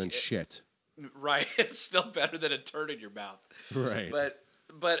 It's Better like than shit. right. It's still better than a turd in your mouth. Right.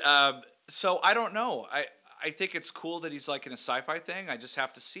 But so I don't know. I think it's cool that he's like in a sci-fi thing. I just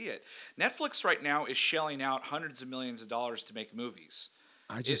have to see it. Netflix right now is shelling out hundreds of millions of dollars to make movies.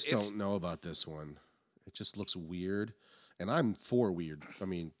 I just It's don't know about this one. It just looks weird. And I'm for weird. I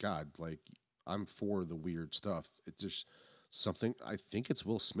mean, God, like, I'm for the weird stuff. It just, something, I think it's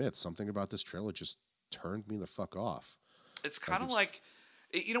Will Smith. Something about this trailer just turned me the fuck off. it's Like, kind of it's, like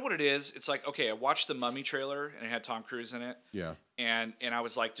you know what it is. It's like okay, I watched the Mummy trailer and it had Tom Cruise in it, yeah. and I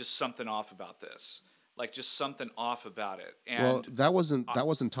was like, just something off about this. Like just something off about it. Well, And that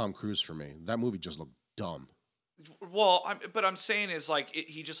wasn't Tom Cruise for me. That movie just looked dumb. well, but I'm saying is like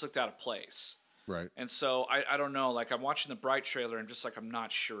he just looked out of place. Right. And so I don't know. Like I'm watching the Bright trailer and just like I'm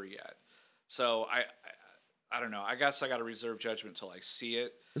not sure yet. So I don't know. I guess I got to reserve judgment until I see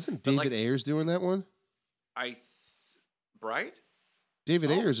it. Isn't But David like Ayers doing that one? Bright?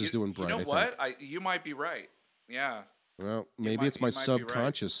 David Oh, Ayers is doing you Bright, know I think. what? You might be right. Yeah, Well, maybe it's my you might be right.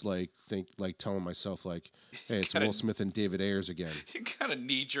 subconscious like telling myself like, hey, it's Kinda, Will Smith and David Ayers again. you kind of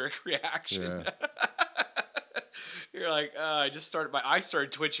knee jerk reaction. Yeah. You're like, I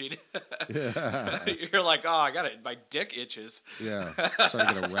started twitching. Yeah. You're like, oh, I got it. My dick itches. Yeah.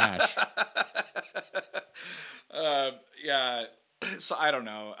 Starting to get a rash. Yeah. So I don't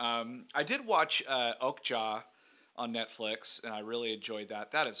know. I did watch Oakjaw on Netflix, and I really enjoyed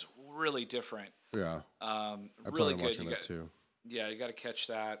that. That is really different. Yeah. I Really plan on good. watching that too. Yeah, you got to catch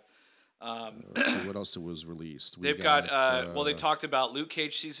that. Let's see what else was released. We They've got well, they talked about Luke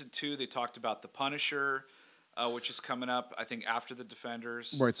Cage season 2. They talked about The Punisher, which is coming up, I think, after The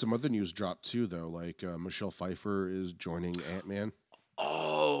Defenders. right. Some other news dropped too, though. Like Michelle Pfeiffer is joining Ant-Man.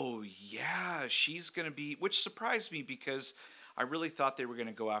 Oh yeah, she's gonna be, which surprised me because I really thought they were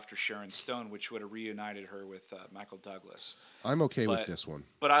gonna go after Sharon Stone, which would have reunited her with Michael Douglas. I'm okay with But this one.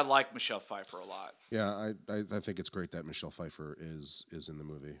 but I like Michelle Pfeiffer a lot. Yeah, I think it's great that Michelle Pfeiffer is in the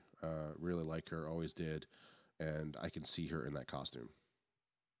movie. Really like her, always did, and I can see her in that costume.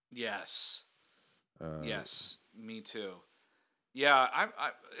 Yes, Uh, yes, me too. Yeah,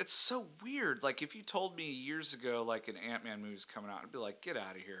 it's so weird. Like if you told me years ago, like an Ant-Man movie's coming out, I'd be like, get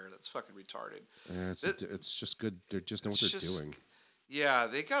out of here. That's fucking retarded. yeah, Th- it's just good. They just know what It's they're just doing. yeah,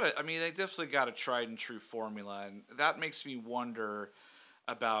 they got to I mean, they definitely got a tried and true formula, and that makes me wonder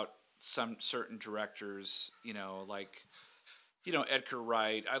about some certain directors, like Edgar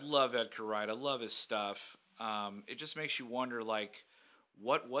Wright. I love Edgar Wright. I love his stuff. It just makes you wonder, like,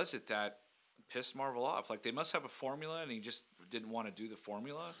 what was it that pissed Marvel off? Like, they must have a formula, and he just didn't want to do the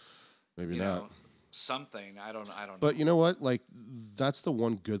formula. Maybe You not. know, something. I don't know. But you know what? Like that's the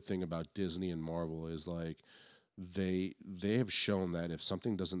one good thing about Disney and Marvel is like they have shown that if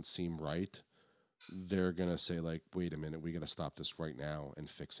something doesn't seem right, they're gonna say like, wait a minute, we gotta stop this right now and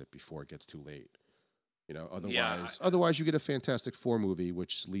fix it before it gets too late. Yeah, Otherwise you get a Fantastic Four movie,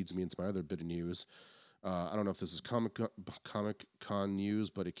 which leads me into my other bit of news. I don't know if this is Comic Con news,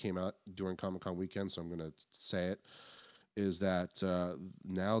 but it came out during Comic Con weekend, so I'm gonna say it. Is that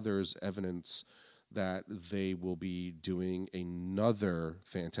now there's evidence that they will be doing another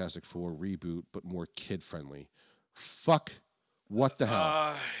Fantastic Four reboot, but more kid friendly. Fuck. What the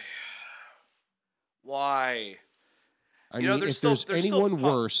hell? Why? I mean, There's if still there's there's still anyone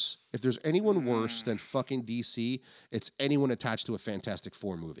worse, if there's anyone worse than fucking DC, it's anyone attached to a Fantastic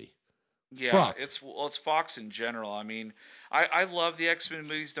Four movie. Yeah, Fuck. it's Fox in general. I mean, I love the X-Men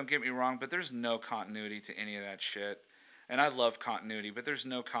movies. Don't get me wrong, but there's no continuity to any of that shit. And I love continuity, but there's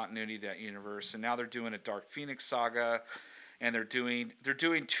no continuity to that universe. And now they're doing a Dark Phoenix saga, and they're doing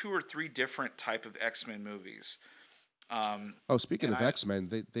 2 or 3 different type of X-Men movies. Speaking of X-Men,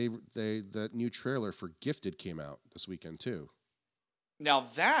 they the new trailer for Gifted came out this weekend too. Now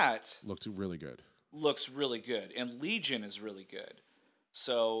that looks really good. Looks really good, and Legion is really good.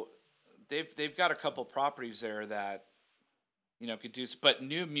 So they've got a couple properties there that could do. But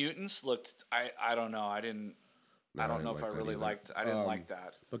New Mutants looked. I don't know. I didn't know if I really liked. I didn't like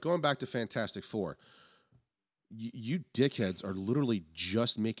that. But going back to Fantastic Four, you dickheads are literally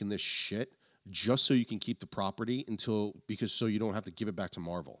just making this shit just so you can keep the property so you don't have to give it back to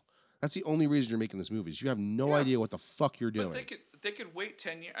Marvel. That's the only reason you're making this movie. You have no idea what the fuck you're doing. But they could wait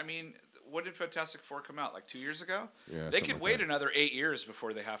 10 years. I mean, when did Fantastic Four come out? Like 2 years ago? Yeah, they could wait another 8 years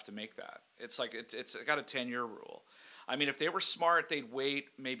before they have to make that. It's like it's got a 10-year rule. I mean, if they were smart, they'd wait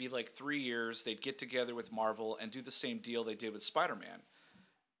maybe like 3 years. They'd get together with Marvel and do the same deal they did with Spider-Man.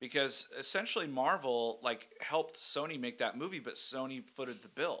 Because essentially Marvel helped Sony make that movie, but Sony footed the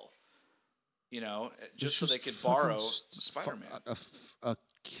bill. Just so they could borrow Spider-Man. A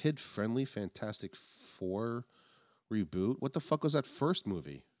kid-friendly Fantastic Four reboot? What the fuck was that first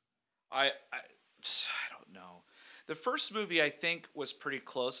movie? I don't know. The first movie, I think, was pretty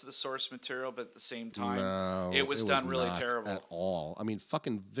close to the source material, but at the same time, it was done really terrible. At all. I mean,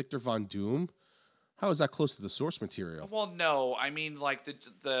 fucking Victor Von Doom. How is that close to the source material? Well, no. I mean, like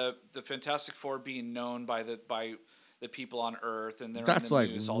the Fantastic Four being known by the people on Earth, and they're in the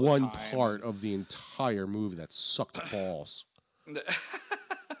news all the time. That's like one part of the entire movie that sucked balls.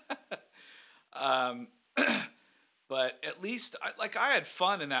 But at least, I had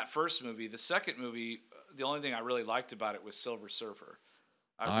fun in that first movie. The second movie, the only thing I really liked about it was Silver Surfer.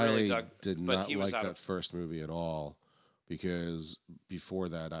 I did not like that first movie at all because before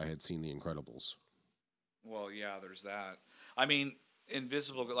that I had seen The Incredibles. Well, yeah, there's that. I mean,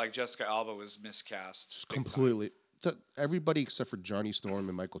 Invisible, like Jessica Alba was miscast. Completely. Everybody except for Johnny Storm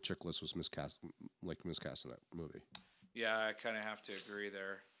and Michael Chiklis was miscast in that movie. Yeah, I kind of have to agree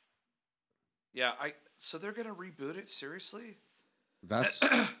there. Yeah, so they're gonna reboot it? Seriously? That's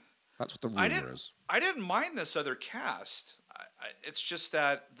what the rumor is. I didn't mind this other cast. It's just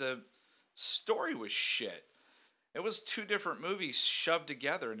that the story was shit. It was 2 different movies shoved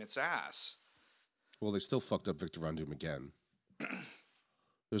together in its ass. Well, they still fucked up Victor Von Doom again.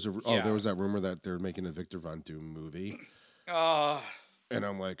 There was that rumor that they're making a Victor Von Doom movie. And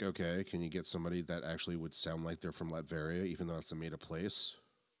I'm like, okay, can you get somebody that actually would sound like they're from Latveria, even though it's a made-up place?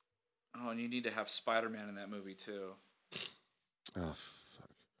 Oh, and you need to have Spider-Man in that movie too. Oh fuck!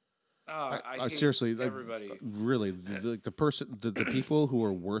 I hate seriously, everybody. Really, the people who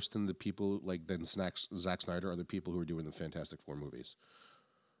are worse than the people than Zack Snyder are the people who are doing the Fantastic Four movies.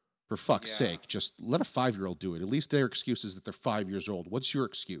 For fuck's sake, just let a 5-year-old do it. At least their excuse is that they're 5 years old. What's your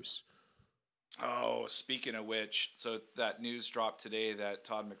excuse? Oh, speaking of which, so that news dropped today that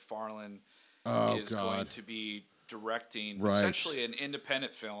Todd McFarlane is going to be directing essentially an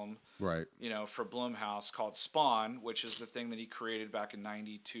independent film, right? For Blumhouse called Spawn, which is the thing that he created back in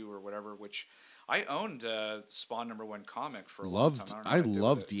 '92 or whatever. Which I owned Spawn #1 comic for a long time. I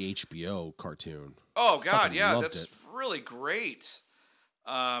loved the HBO cartoon. Oh God, yeah, that's really great.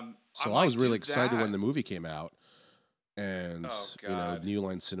 So I was really excited when the movie came out, and New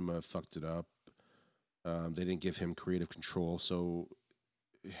Line Cinema fucked it up. They didn't give him creative control, so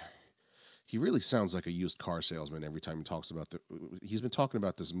he really sounds like a used car salesman every time he talks about he's been talking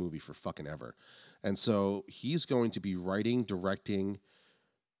about this movie for fucking ever. And so he's going to be writing, directing,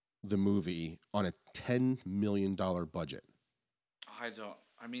 the movie on a $10 million budget. I don't.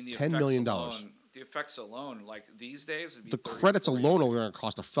 I mean, $10 million. The effects alone, like these days, it'd be The 30 to credits 40 alone are million. going to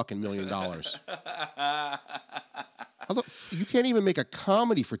cost a fucking $1 million. You can't even make a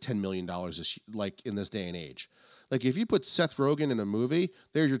comedy for $10 million like in this day and age. Like if you put Seth Rogen in a movie,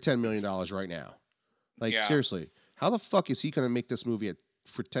 there's your $10 million right now. Like Yeah. seriously, how the fuck is he going to make this movie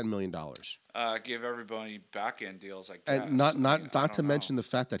for $10 million? Give everybody back end deals, I guess. And not I mean, I not don't not to know. mention the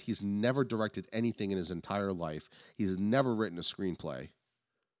fact that he's never directed anything in his entire life. He's never written a screenplay.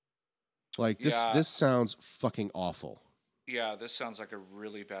 Like Yeah, this sounds fucking awful. yeah. This sounds like a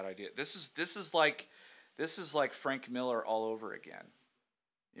really bad idea. This is like Frank Miller all over again.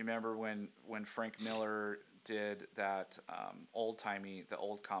 You remember when Frank Miller did that the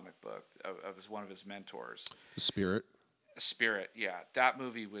old comic book of one of his mentors, The Spirit. Spirit. Yeah, that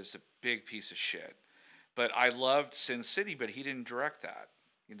movie was a big piece of shit. But I loved Sin City, but he didn't direct that.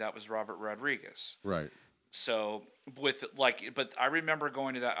 That was Robert Rodriguez. Right. So but I remember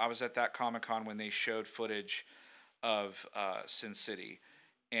going to that. I was at that Comic Con when they showed footage of Sin City,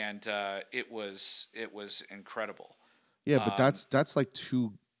 and it was incredible. Yeah, but Um,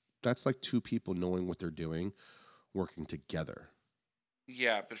 that's like two people knowing what they're doing, working together.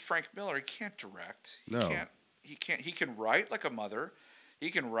 yeah, but Frank Miller, he can't direct. He No. can't. He can't. He can write like a mother.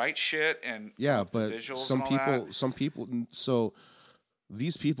 He can write shit and come Yeah, up with but visuals and all that. some people, so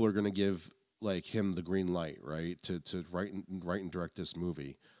these people are going to give like him the green light, right, to write and direct this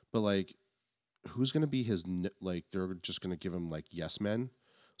movie. But like, who's going to be like? They're just going to give him like yes men.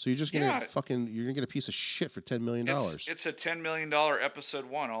 So Yeah, you're gonna get a piece of shit for it's $10 million. it's a $10 million episode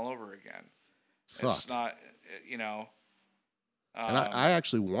one all over again. It's Fuck. not, you know. And Um, I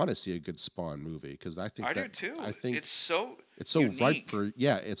actually want to see a good Spawn movie because I do too. I think It's so it's so ripe unique.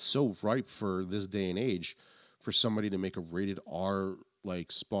 it's so ripe for this day and age for somebody to make a rated R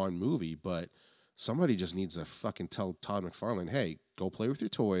like Spawn movie, but somebody just needs to fucking tell Todd McFarlane, hey, go play with your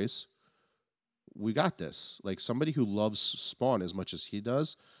toys. We got this. Like somebody who loves Spawn as much as he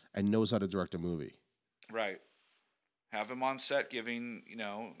does and knows how to direct a movie. Right. Have him on set giving, I'm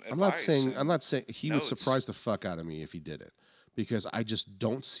not advice saying and he would notes. surprise the fuck out of me if he did it because I just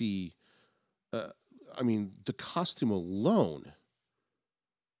don't see. Uh, I mean, the costume alone,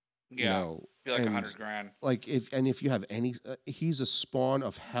 Yeah. Be like and 100 grand. like if you have any, he's a spawn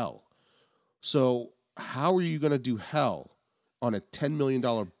of hell. So how are you going to do hell on a $10 million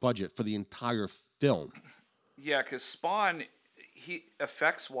budget for the entire film? Yeah, because Spawn, he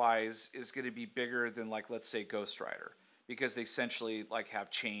effects wise is going to be bigger than, like, let's say Ghost Rider, because they essentially like have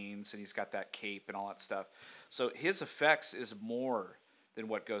chains and he's got that cape and all that stuff. So his effects is more than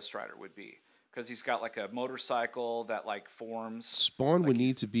what Ghost Rider would be, because he's got like a motorcycle that like forms. Spawn Like would he's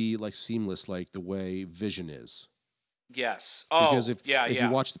need to be like seamless, like the way Vision is. Yes. Because Oh yeah, if you yeah.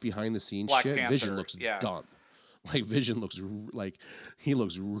 watch the behind the scenes Black shit, Vision Panther. looks Yeah, dumb. Like Vision looks like he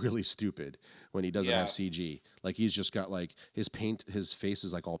looks really stupid when he doesn't have yeah, CG. Like he's just got like his face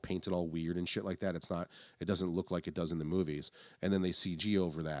is like all painted all weird and shit like that. It doesn't look like it does in the movies. And then they CG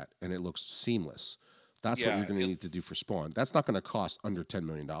over that and it looks seamless. That's what yeah. you're going to need to do for Spawn. That's not going to cost under $10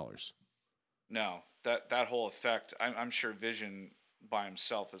 million. No, that whole effect. I'm sure Vision by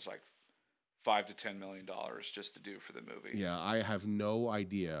himself is like $5 to $10 million just to do for the movie. Yeah, I have no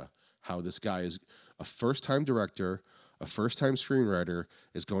idea how this guy is a first-time director, a first-time screenwriter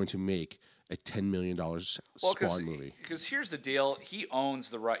is going to make a $10 million Well, Spawn movie. because here's the deal. He owns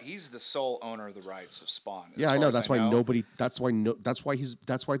the right. He's the sole owner of the rights of Spawn. As Yeah, I far know. as That's I why know. nobody. That's why no. That's why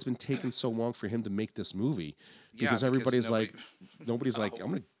it's been taking so long for him to make this movie Yeah, because everybody's nobody. like, nobody's like, Oh, I'm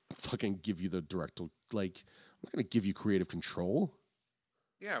gonna fucking give you the director. Like, I'm not gonna give you creative control.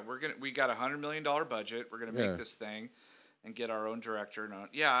 yeah, we got $100 million budget. We're gonna Yeah, make this thing and get our own director. No,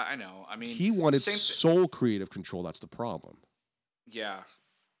 yeah, I know. I mean, he wanted same. sole creative control. That's the problem. Yeah,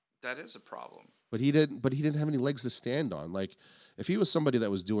 that is a problem. But he didn't. But he didn't have any legs to stand on. Like, if he was somebody that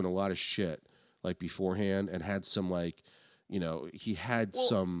was doing a lot of shit like beforehand and had some like, Well, he had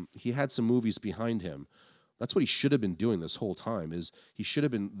some movies behind him. That's what he should have been doing this whole time. Is he should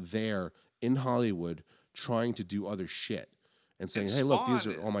have been there in Hollywood trying to do other shit and and saying, "Hey, look, these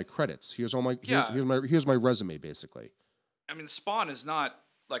Spawn. are all my credits. Yeah, Here's my resume, basically." I mean, Spawn is not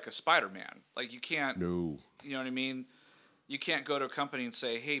like a Spider-Man. Like you can't. No, You know what I mean? You can't go to a company and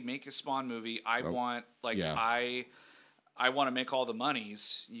say, "Hey, make a Spawn movie. I oh, want like yeah, I want to make all the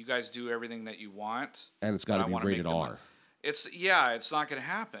monies. You guys do everything that you want, and it's got but to I be want to make rated the money." R. It's not going to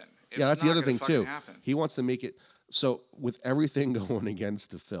happen. Yeah, It's that's the not other going thing to fucking too. happen. He wants to make it so with everything going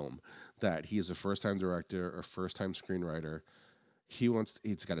against the film that he is a first time director or first time screenwriter.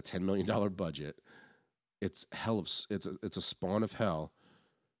 It's got a $10 million budget. It's hell of it's a spawn of hell.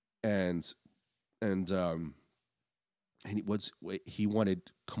 and and um and he wanted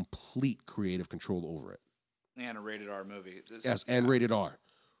complete creative control over it. And a rated R movie. Yes, and rated R.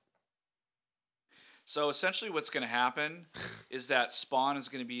 So essentially, what's going to happen is that Spawn is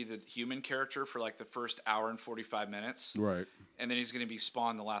going to be the human character for like the first hour and 45 minutes, Right. and then he's going to be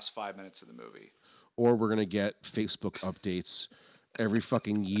Spawn the last 5 minutes of the movie. Or we're gonna get Facebook updates every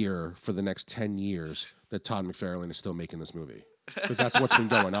fucking year for the next 10 years that Todd McFarlane is still making this movie, because that's what's been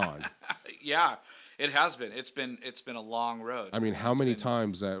going on. Yeah, it has been. It's been a long road. I mean, how many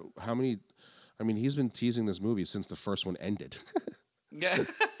times that? How many? I mean, he's been teasing this movie since the first one ended. Yeah.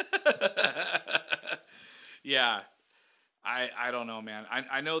 Yeah. I don't know, man.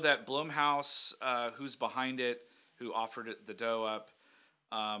 I know that Blumhouse, who's behind it, who offered it the dough up,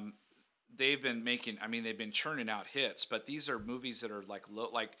 they've been making. I mean, they've been churning out hits, but these are movies that are like low,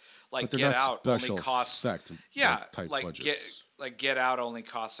 like Get Out only costs. Yeah, Get Out only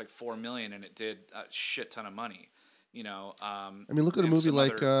costs like $4 million, and it did a shit ton of money. You know. I mean, look at a movie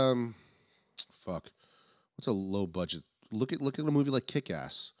like fuck. What's a low budget? Look at a movie like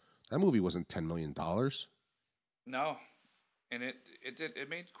Kick-Ass. That movie wasn't $10 million. No, and it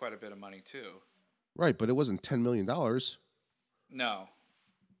made quite a bit of money too. Right, but it wasn't $10 million. No.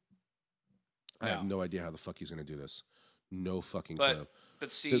 I have no idea how the fuck he's going to do this. No fucking clue.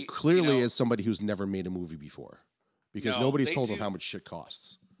 But see, clearly is somebody who's never made a movie before, because nobody's told him how much shit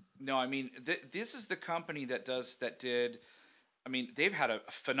costs. No, I mean this is the company that did. I mean, they've had a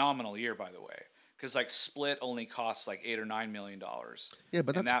phenomenal year, by the way, because like Split only costs like $8 or $9 million. Yeah,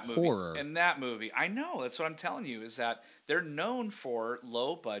 but that's horror. And that movie, I know. That's what I'm telling you, is that they're known for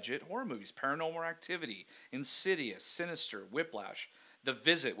low budget horror movies: Paranormal Activity, Insidious, Sinister, Whiplash, The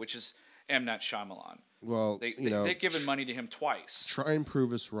Visit, which is M. Night Shyamalan. Well, they've given money to him twice. Try and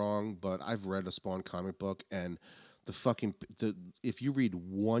prove us wrong, but I've read a Spawn comic book, and if you read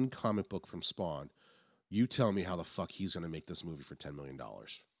one comic book from Spawn, you tell me how the fuck he's going to make this movie for $10 million.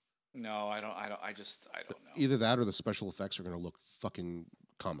 No, I don't. I don't know. Either that or the special effects are going to look fucking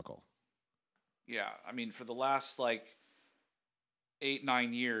comical. Yeah, I mean, for the last like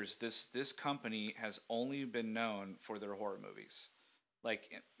 8-9 years, this company has only been known for their horror movies,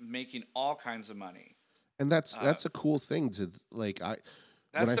 like making all kinds of money. And that's a cool thing to like. That's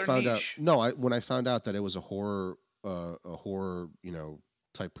when I their found niche. when I found out that it was a horror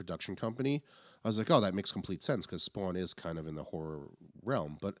type production company, I was like, oh, that makes complete sense, because Spawn is kind of in the horror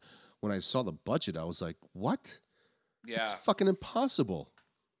realm. But when I saw the budget, I was like, what? Yeah, it's fucking impossible.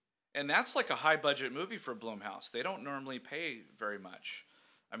 And that's like a high budget movie for Blumhouse. They don't normally pay very much.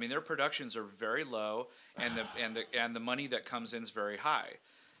 I mean, their productions are very low, and the money that comes in is very high.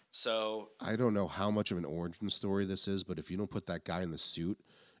 So I don't know how much of an origin story this is, but if you don't put that guy in the suit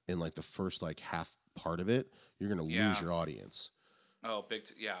in like the first like half part of it, you're gonna lose your audience. Oh, big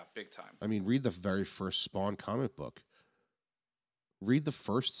time. I mean, read the very first Spawn comic book. Read the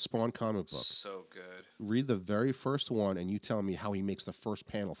first Spawn comic book. So good. Read the very first one, and you tell me how he makes the first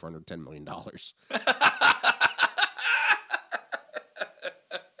panel for under $10 million.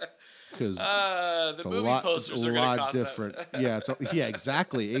 Because the movie posters are going to cost different. Yeah,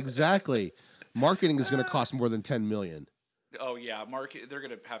 exactly. Marketing is going to cost more than $10 million. Oh yeah, they're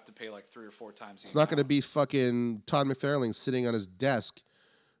going to have to pay like 3 or 4 times. It's not going to be fucking Todd McFarlane sitting on his desk,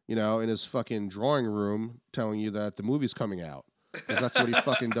 in his fucking drawing room, telling you that the movie's coming out, because that's what he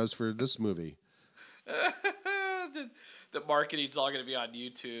fucking does for this movie. The marketing's all going to be on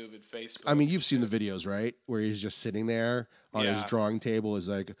YouTube and Facebook. I mean, you've seen the videos, right? Where he's just sitting there on his drawing table,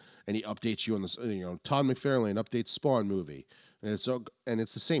 and he updates you on this. Todd McFarlane updates Spawn movie, and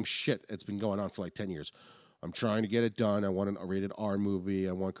it's the same shit. It's been going on for like 10 years. I'm trying to get it done. I want a rated R movie.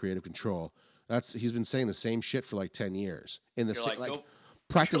 I want creative control. He's been saying the same shit for like 10 years in the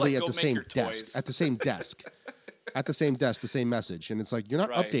practically at the same desk, at the same desk, at the same desk, the same message. And it's like, you're not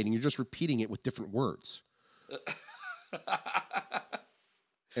updating. You're just repeating it with different words.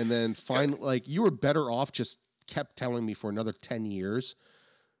 And then you were better off just kept telling me for another 10 years.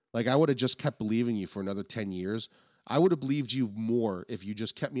 Like, I would have just kept believing you for another 10 years. I would have believed you more if you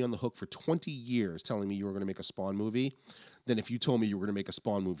just kept me on the hook for 20 years telling me you were going to make a Spawn movie than if you told me you were going to make a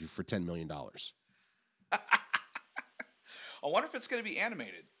Spawn movie for $10 million. I wonder if it's going to be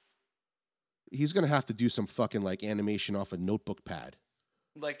animated. He's going to have to do some fucking like animation off a notebook pad.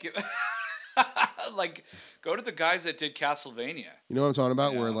 Like go to the guys that did Castlevania. You know what I'm talking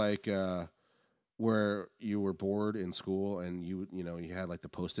about? Where you were bored in school and you had like the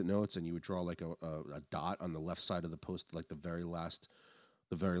Post-it notes, and you would draw like a dot on the left side of the post, like the very last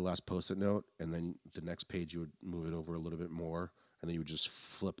Post-it note, and then the next page you would move it over a little bit more, and then you would just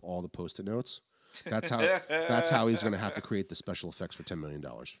flip all the Post-it notes. That's how he's going to have to create the special effects for $10 million.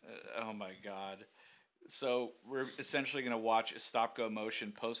 Oh my God. So we're essentially going to watch a stop go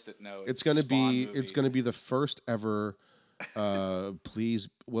motion post-it note. It's going to be the first ever. Please,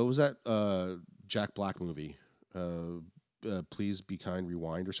 what was that? Jack Black movie. Please Be Kind,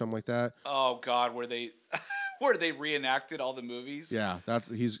 Rewind, or something like that. Oh God, where they reenacted all the movies? Yeah, that's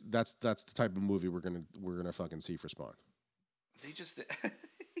the type of movie we're gonna fucking see for Spawn. They just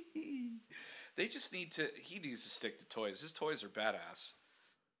he needs to stick to toys. His toys are badass.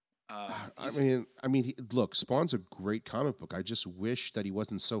 Look, Spawn's a great comic book. I just wish that he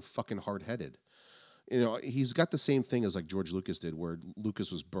wasn't so fucking hard-headed. You know, he's got the same thing as like George Lucas did, where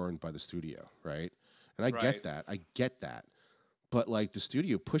Lucas was burned by the studio, right? And I get that. But like the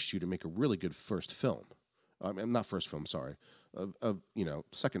studio pushed you to make a really good first film. Not first film, sorry.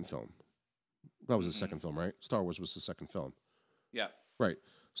 Second film. That was the second film, right? Star Wars was the second film. Yeah. Right.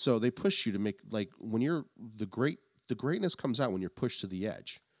 So they push you to make, like, when you're the greatness comes out when you're pushed to the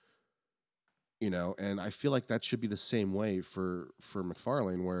edge. You know, and I feel like that should be the same way for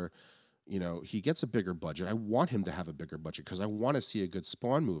McFarlane, where, you know, he gets a bigger budget. I want him to have a bigger budget because I want to see a good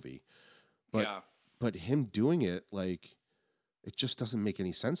Spawn movie. But him doing it, like, it just doesn't make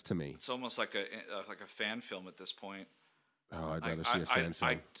any sense to me. It's almost like a fan film at this point. Oh, I'd rather see a fan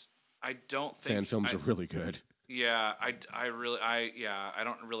film. I don't think fan films are really good. Yeah, I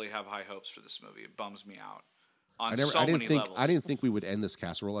don't really have high hopes for this movie. It bums me out on many levels. I didn't think we would end this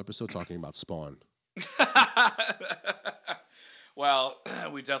Casserole episode talking about Spawn. Well,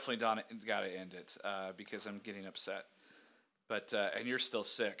 we definitely got to end it because I'm getting upset. But and you're still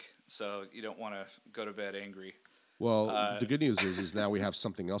sick, so you don't want to go to bed angry. Well, the good news is now we have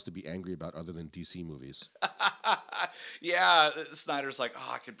something else to be angry about other than DC movies. Yeah, Snyder's like,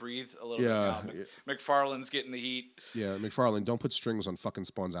 I could breathe a little bit now. McFarlane's getting the heat. Yeah, McFarlane, don't put strings on fucking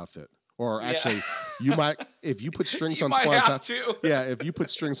Spawn's outfit. Or actually, you might, if you put strings on Spawn's outfit. Yeah, if you put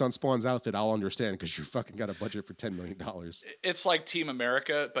strings on Spawn's outfit, I'll understand because you fucking got a budget for $10 million. It's like Team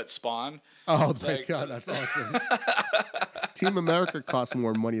America, but Spawn. Oh, my God, that's awesome. Team America costs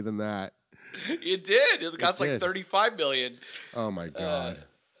more money than that. It did. It cost like $35 million. Oh my God.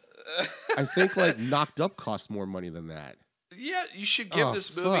 I think like Knocked Up cost more money than that. Yeah, you should give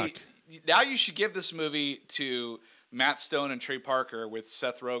this movie. Now you should give this movie to Matt Stone and Trey Parker with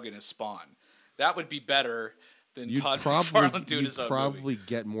Seth Rogen as Spawn. That would be better than Todd McFarlane doing his own movie. You'd probably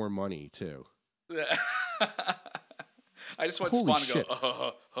get more money too. I just want Spawn to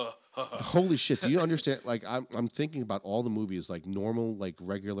go. Holy shit! Do you understand? Like, I'm thinking about all the movies, like normal, like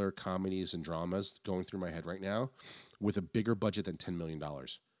regular comedies and dramas, going through my head right now, with a bigger budget than $10 million.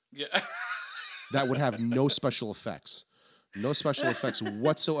 Yeah, that would have no special effects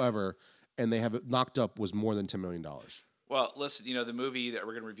whatsoever, and they have it Knocked Up was more than $10 million. Well, listen, the movie that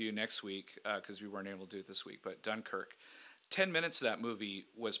we're going to review next week because we weren't able to do it this week, but Dunkirk, 10 minutes of that movie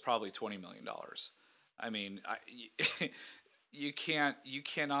was probably $20 million. I mean, you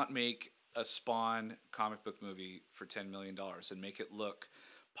cannot make a Spawn comic book movie for $10 million and make it look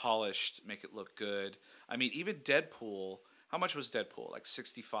polished, make it look good. I mean, even Deadpool, how much was Deadpool? Like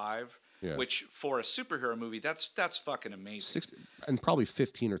 65? Yeah. Which for a superhero movie, that's fucking amazing. 60, and probably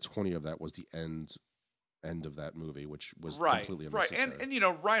 15 or 20 of that was the end of that movie, which was completely unnecessary. Right,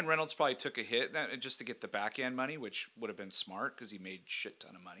 and Ryan Reynolds probably took a hit just to get the back end money, which would have been smart because he made shit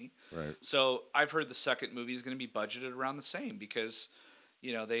ton of money. Right. So I've heard the second movie is going to be budgeted around the same because,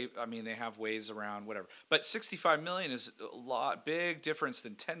 they have ways around whatever. But $65 million is a big difference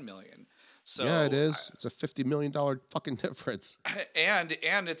than $10 million. So yeah, it is. It's a $50 million fucking difference. And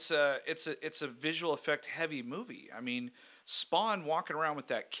it's a visual effect heavy movie. I mean, Spawn walking around with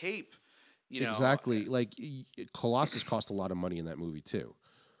that cape. Exactly. Like Colossus cost a lot of money in that movie too.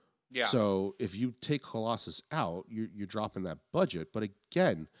 Yeah. So if you take Colossus out, you're dropping that budget. But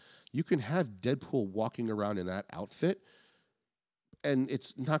again, you can have Deadpool walking around in that outfit, and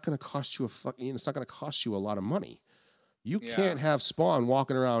it's not going to cost you it's not going to cost you a lot of money. You can't have Spawn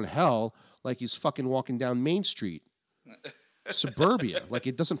walking around hell like he's fucking walking down Main Street, suburbia. Like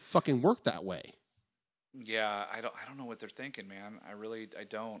it doesn't fucking work that way. Yeah, I don't know what they're thinking, man. I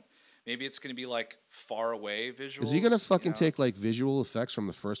don't. Maybe it's going to be like far away visuals. Is he going to fucking take like visual effects from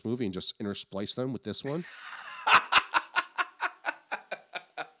the first movie and just intersplice them with this one?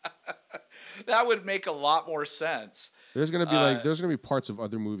 That would make a lot more sense. There's going to be parts of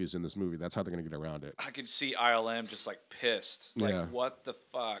other movies in this movie. That's how they're going to get around it. I could see ILM just like pissed. Like, what the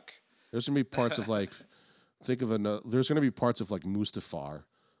fuck? There's going to be parts of like, there's going to be parts of like Mustafar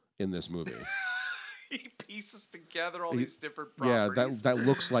in this movie. He pieces together all these different properties. Yeah, that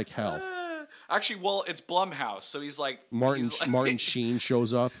looks like hell. Actually, well, it's Blumhouse, so he's like Martin Sheen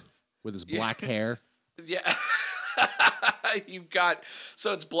shows up. with his black hair. Yeah.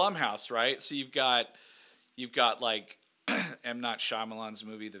 So it's Blumhouse, right? So you've got like M. Night Shyamalan's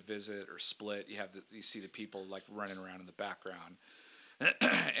movie The Visit or Split. You see the people like running around in the background.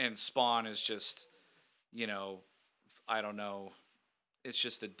 And Spawn is just, I don't know. It's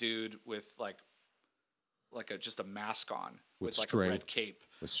just a dude with just a mask on with like string. a red cape.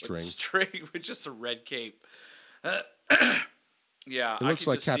 With string. With just a red cape. Yeah. It looks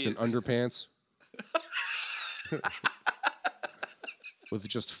like Captain Underpants. With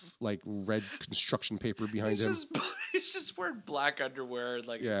just like red construction paper behind him. He's just wearing black underwear and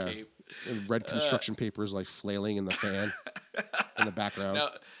like a cape. And red construction paper is like flailing in the fan in the background. No,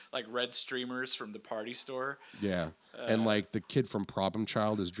 like red streamers from the party store. Yeah. And like the kid from Problem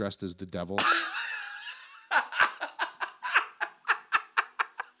Child is dressed as the devil.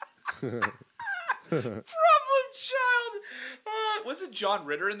 Problem Child. Was it John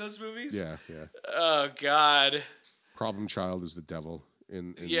Ritter in those movies? Yeah. Oh God. Problem Child is the devil.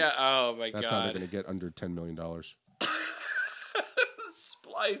 Oh my God. That's how they're going to get under $10 million.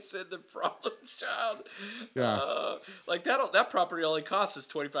 Splice in the Problem Child. Yeah. Like that property only costs us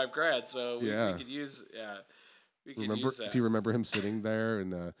 $25,000, so we could use. Yeah. We could use that. Do you remember him sitting there in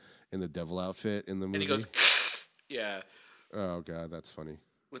the devil outfit in the movie? And he goes, yeah. Oh God, that's funny.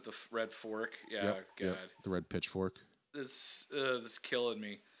 With the red fork. Yeah. Yep, God. yep, the red pitchfork. This killing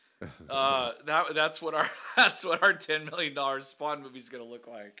me. That's what our $10 million Spawn movie is gonna look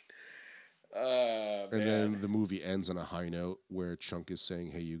like. And then the movie ends on a high note where Chunk is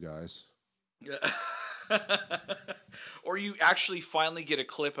saying, "Hey, you guys." Or you actually finally get a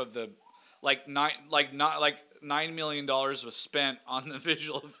clip of the $9 million was spent on the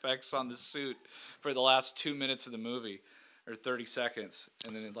visual effects on the suit for the last 2 minutes of the movie. Or 30 seconds,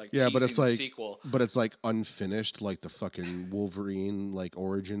 and then but it's like sequel. But it's like unfinished, like the fucking Wolverine like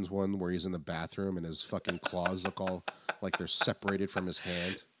Origins one where he's in the bathroom and his fucking claws look all like they're separated from his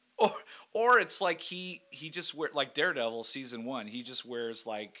hand. Or it's like he just wear like Daredevil season 1. He just wears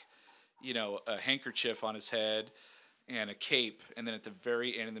like a handkerchief on his head and a cape, and then at the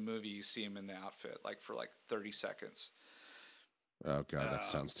very end of the movie you see him in the outfit like for like 30 seconds. Oh God, that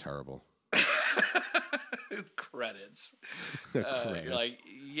sounds terrible. Credits. You're like,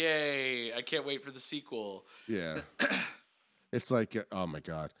 yay! I can't wait for the sequel. Yeah, it's like, oh my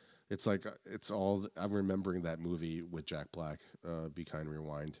God, it's like it's all. I'm remembering that movie with Jack Black. Be Kind,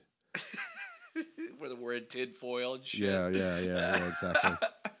 Rewind. Where we're in tinfoil and shit. Yeah, exactly.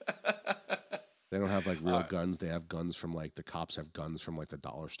 They don't have like real guns. They have guns from like the cops have guns from like the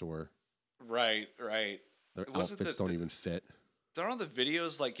dollar store. Right. Their outfits don't even fit. Don't all the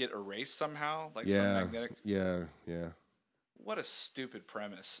videos like get erased somehow? Like some magnetic. Yeah. What a stupid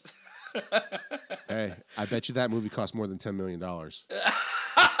premise. Hey, I bet you that movie cost more than $10 million.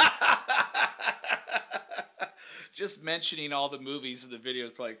 Just mentioning all the movies in the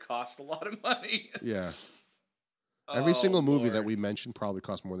videos probably cost a lot of money. Yeah. Every single movie that we mentioned probably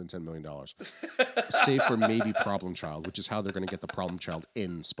cost more than $10 million. Save for maybe Problem Child, which is how they're going to get the Problem Child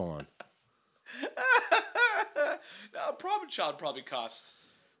in Spawn. No, Problem Child probably cost.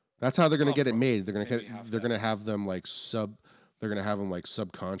 That's how they're going to get it made. They're going to have them like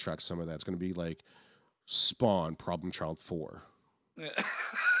subcontract some of that. It's going to be like Spawn Problem Child 4.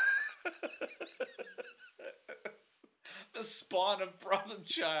 The Spawn of Problem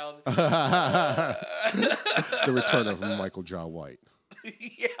Child. The return of Michael Jai White.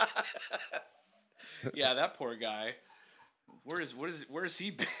 Yeah, that poor guy. Where's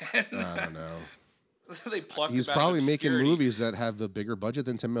he been? I don't know. They plucked He's him probably out of making movies that have the bigger budget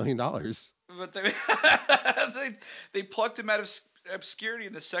than $10 million. But they plucked him out of obscurity,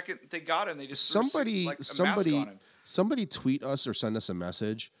 and the second they got him, they just mask on him. Somebody tweet us or send us a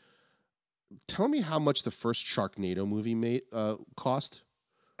message. Tell me how much the first Sharknado movie cost.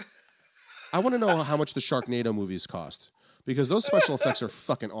 I want to know how much the Sharknado movies cost because those special effects are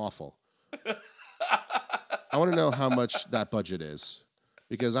fucking awful. I want to know how much that budget is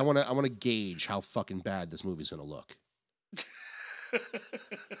because I want to gauge how fucking bad this movie's going to look.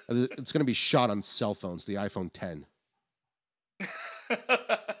 It's going to be shot on cell phones, the iPhone 10.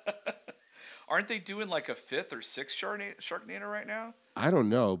 Aren't they doing like a 5th or 6th Sharknado right now? I don't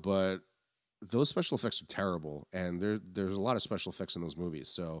know, but those special effects are terrible, and there's a lot of special effects in those movies.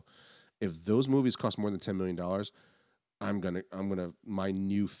 So, if those movies cost more than $10 million, my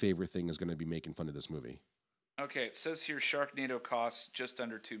new favorite thing is gonna be making fun of this movie. Okay, it says here Sharknado costs just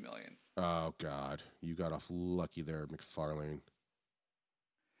under $2 million. Oh God, you got off lucky there, McFarlane.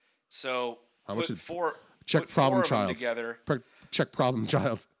 So how much? Check Problem Child together. Check Problem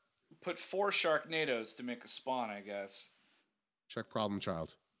Child. Put 4 Sharknados to make a Spawn, I guess. Check Problem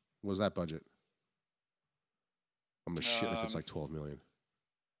Child. What was that budget? I'm gonna shit if it's like 12 million.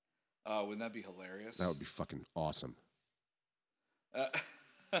 Wouldn't that be hilarious? That would be fucking awesome.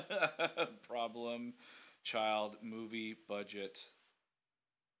 Problem Child movie budget.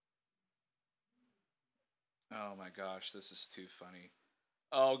 Oh my gosh, this is too funny.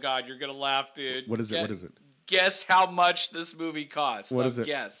 Oh God, you're gonna laugh, dude. What is it? What is it? Guess how much this movie costs. What is it?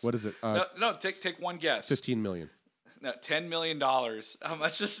 Guess. What is it? No, take one guess. 15 million. No, $10 million. How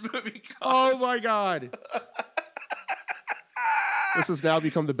much this movie costs? Oh my God. This has now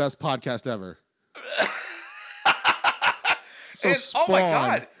become the best podcast ever. So and, Spawn oh my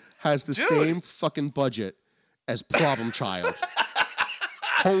God, has the same fucking budget as Problem Child.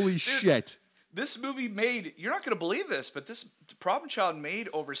 Holy shit. This movie made, you're not going to believe this, but this Problem Child made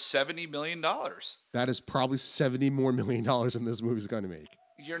over $70 million. That is probably $70 more million than this movie's going to make.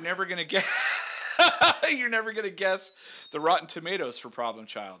 You're never going to get... You're never going to guess the Rotten Tomatoes for Problem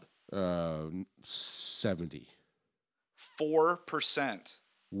Child. 70. 4%.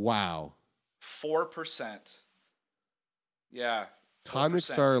 Wow. 4%. Yeah. 4%. Todd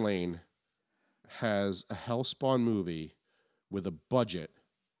McFarlane has a Hellspawn movie with a budget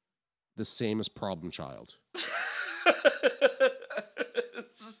the same as Problem Child.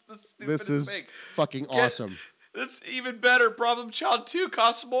 This is thing. Fucking awesome. That's even better. Problem Child 2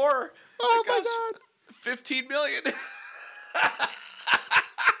 costs more. Oh my God. $15 million.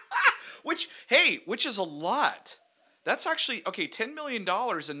 which is a lot. That's actually, okay, $10 million in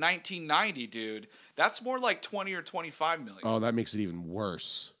 1990, dude. That's more like 20 or 25 million. Oh, that makes it even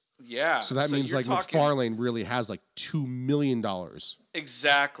worse. Yeah. So that means like McFarlane really has like $2 million.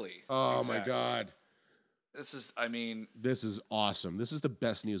 Exactly. Oh my God. This is awesome. This is the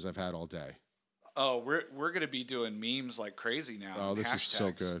best news I've had all day. Oh, we're gonna be doing memes like crazy now. Oh, this is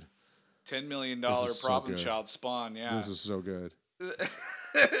so good. $10 million Problem Child Spawn. Yeah. This is so good.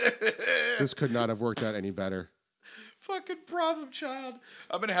 This could not have worked out any better. Fucking Problem Child.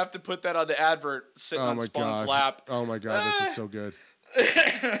 I'm going to have to put that on the advert sitting on Spawn's lap. Oh my God, this is so good.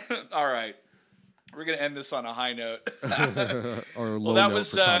 All right. We're going to end this on a high note. Or a low note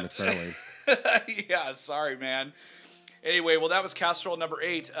for Todd McFarlane. Yeah, sorry, man. Anyway, well, that was Casserole number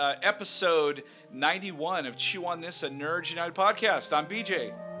 8, episode 91 of Chew on This, a Nerds United podcast. I'm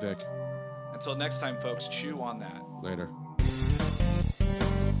BJ. Dick. Until next time, folks, chew on that. Later.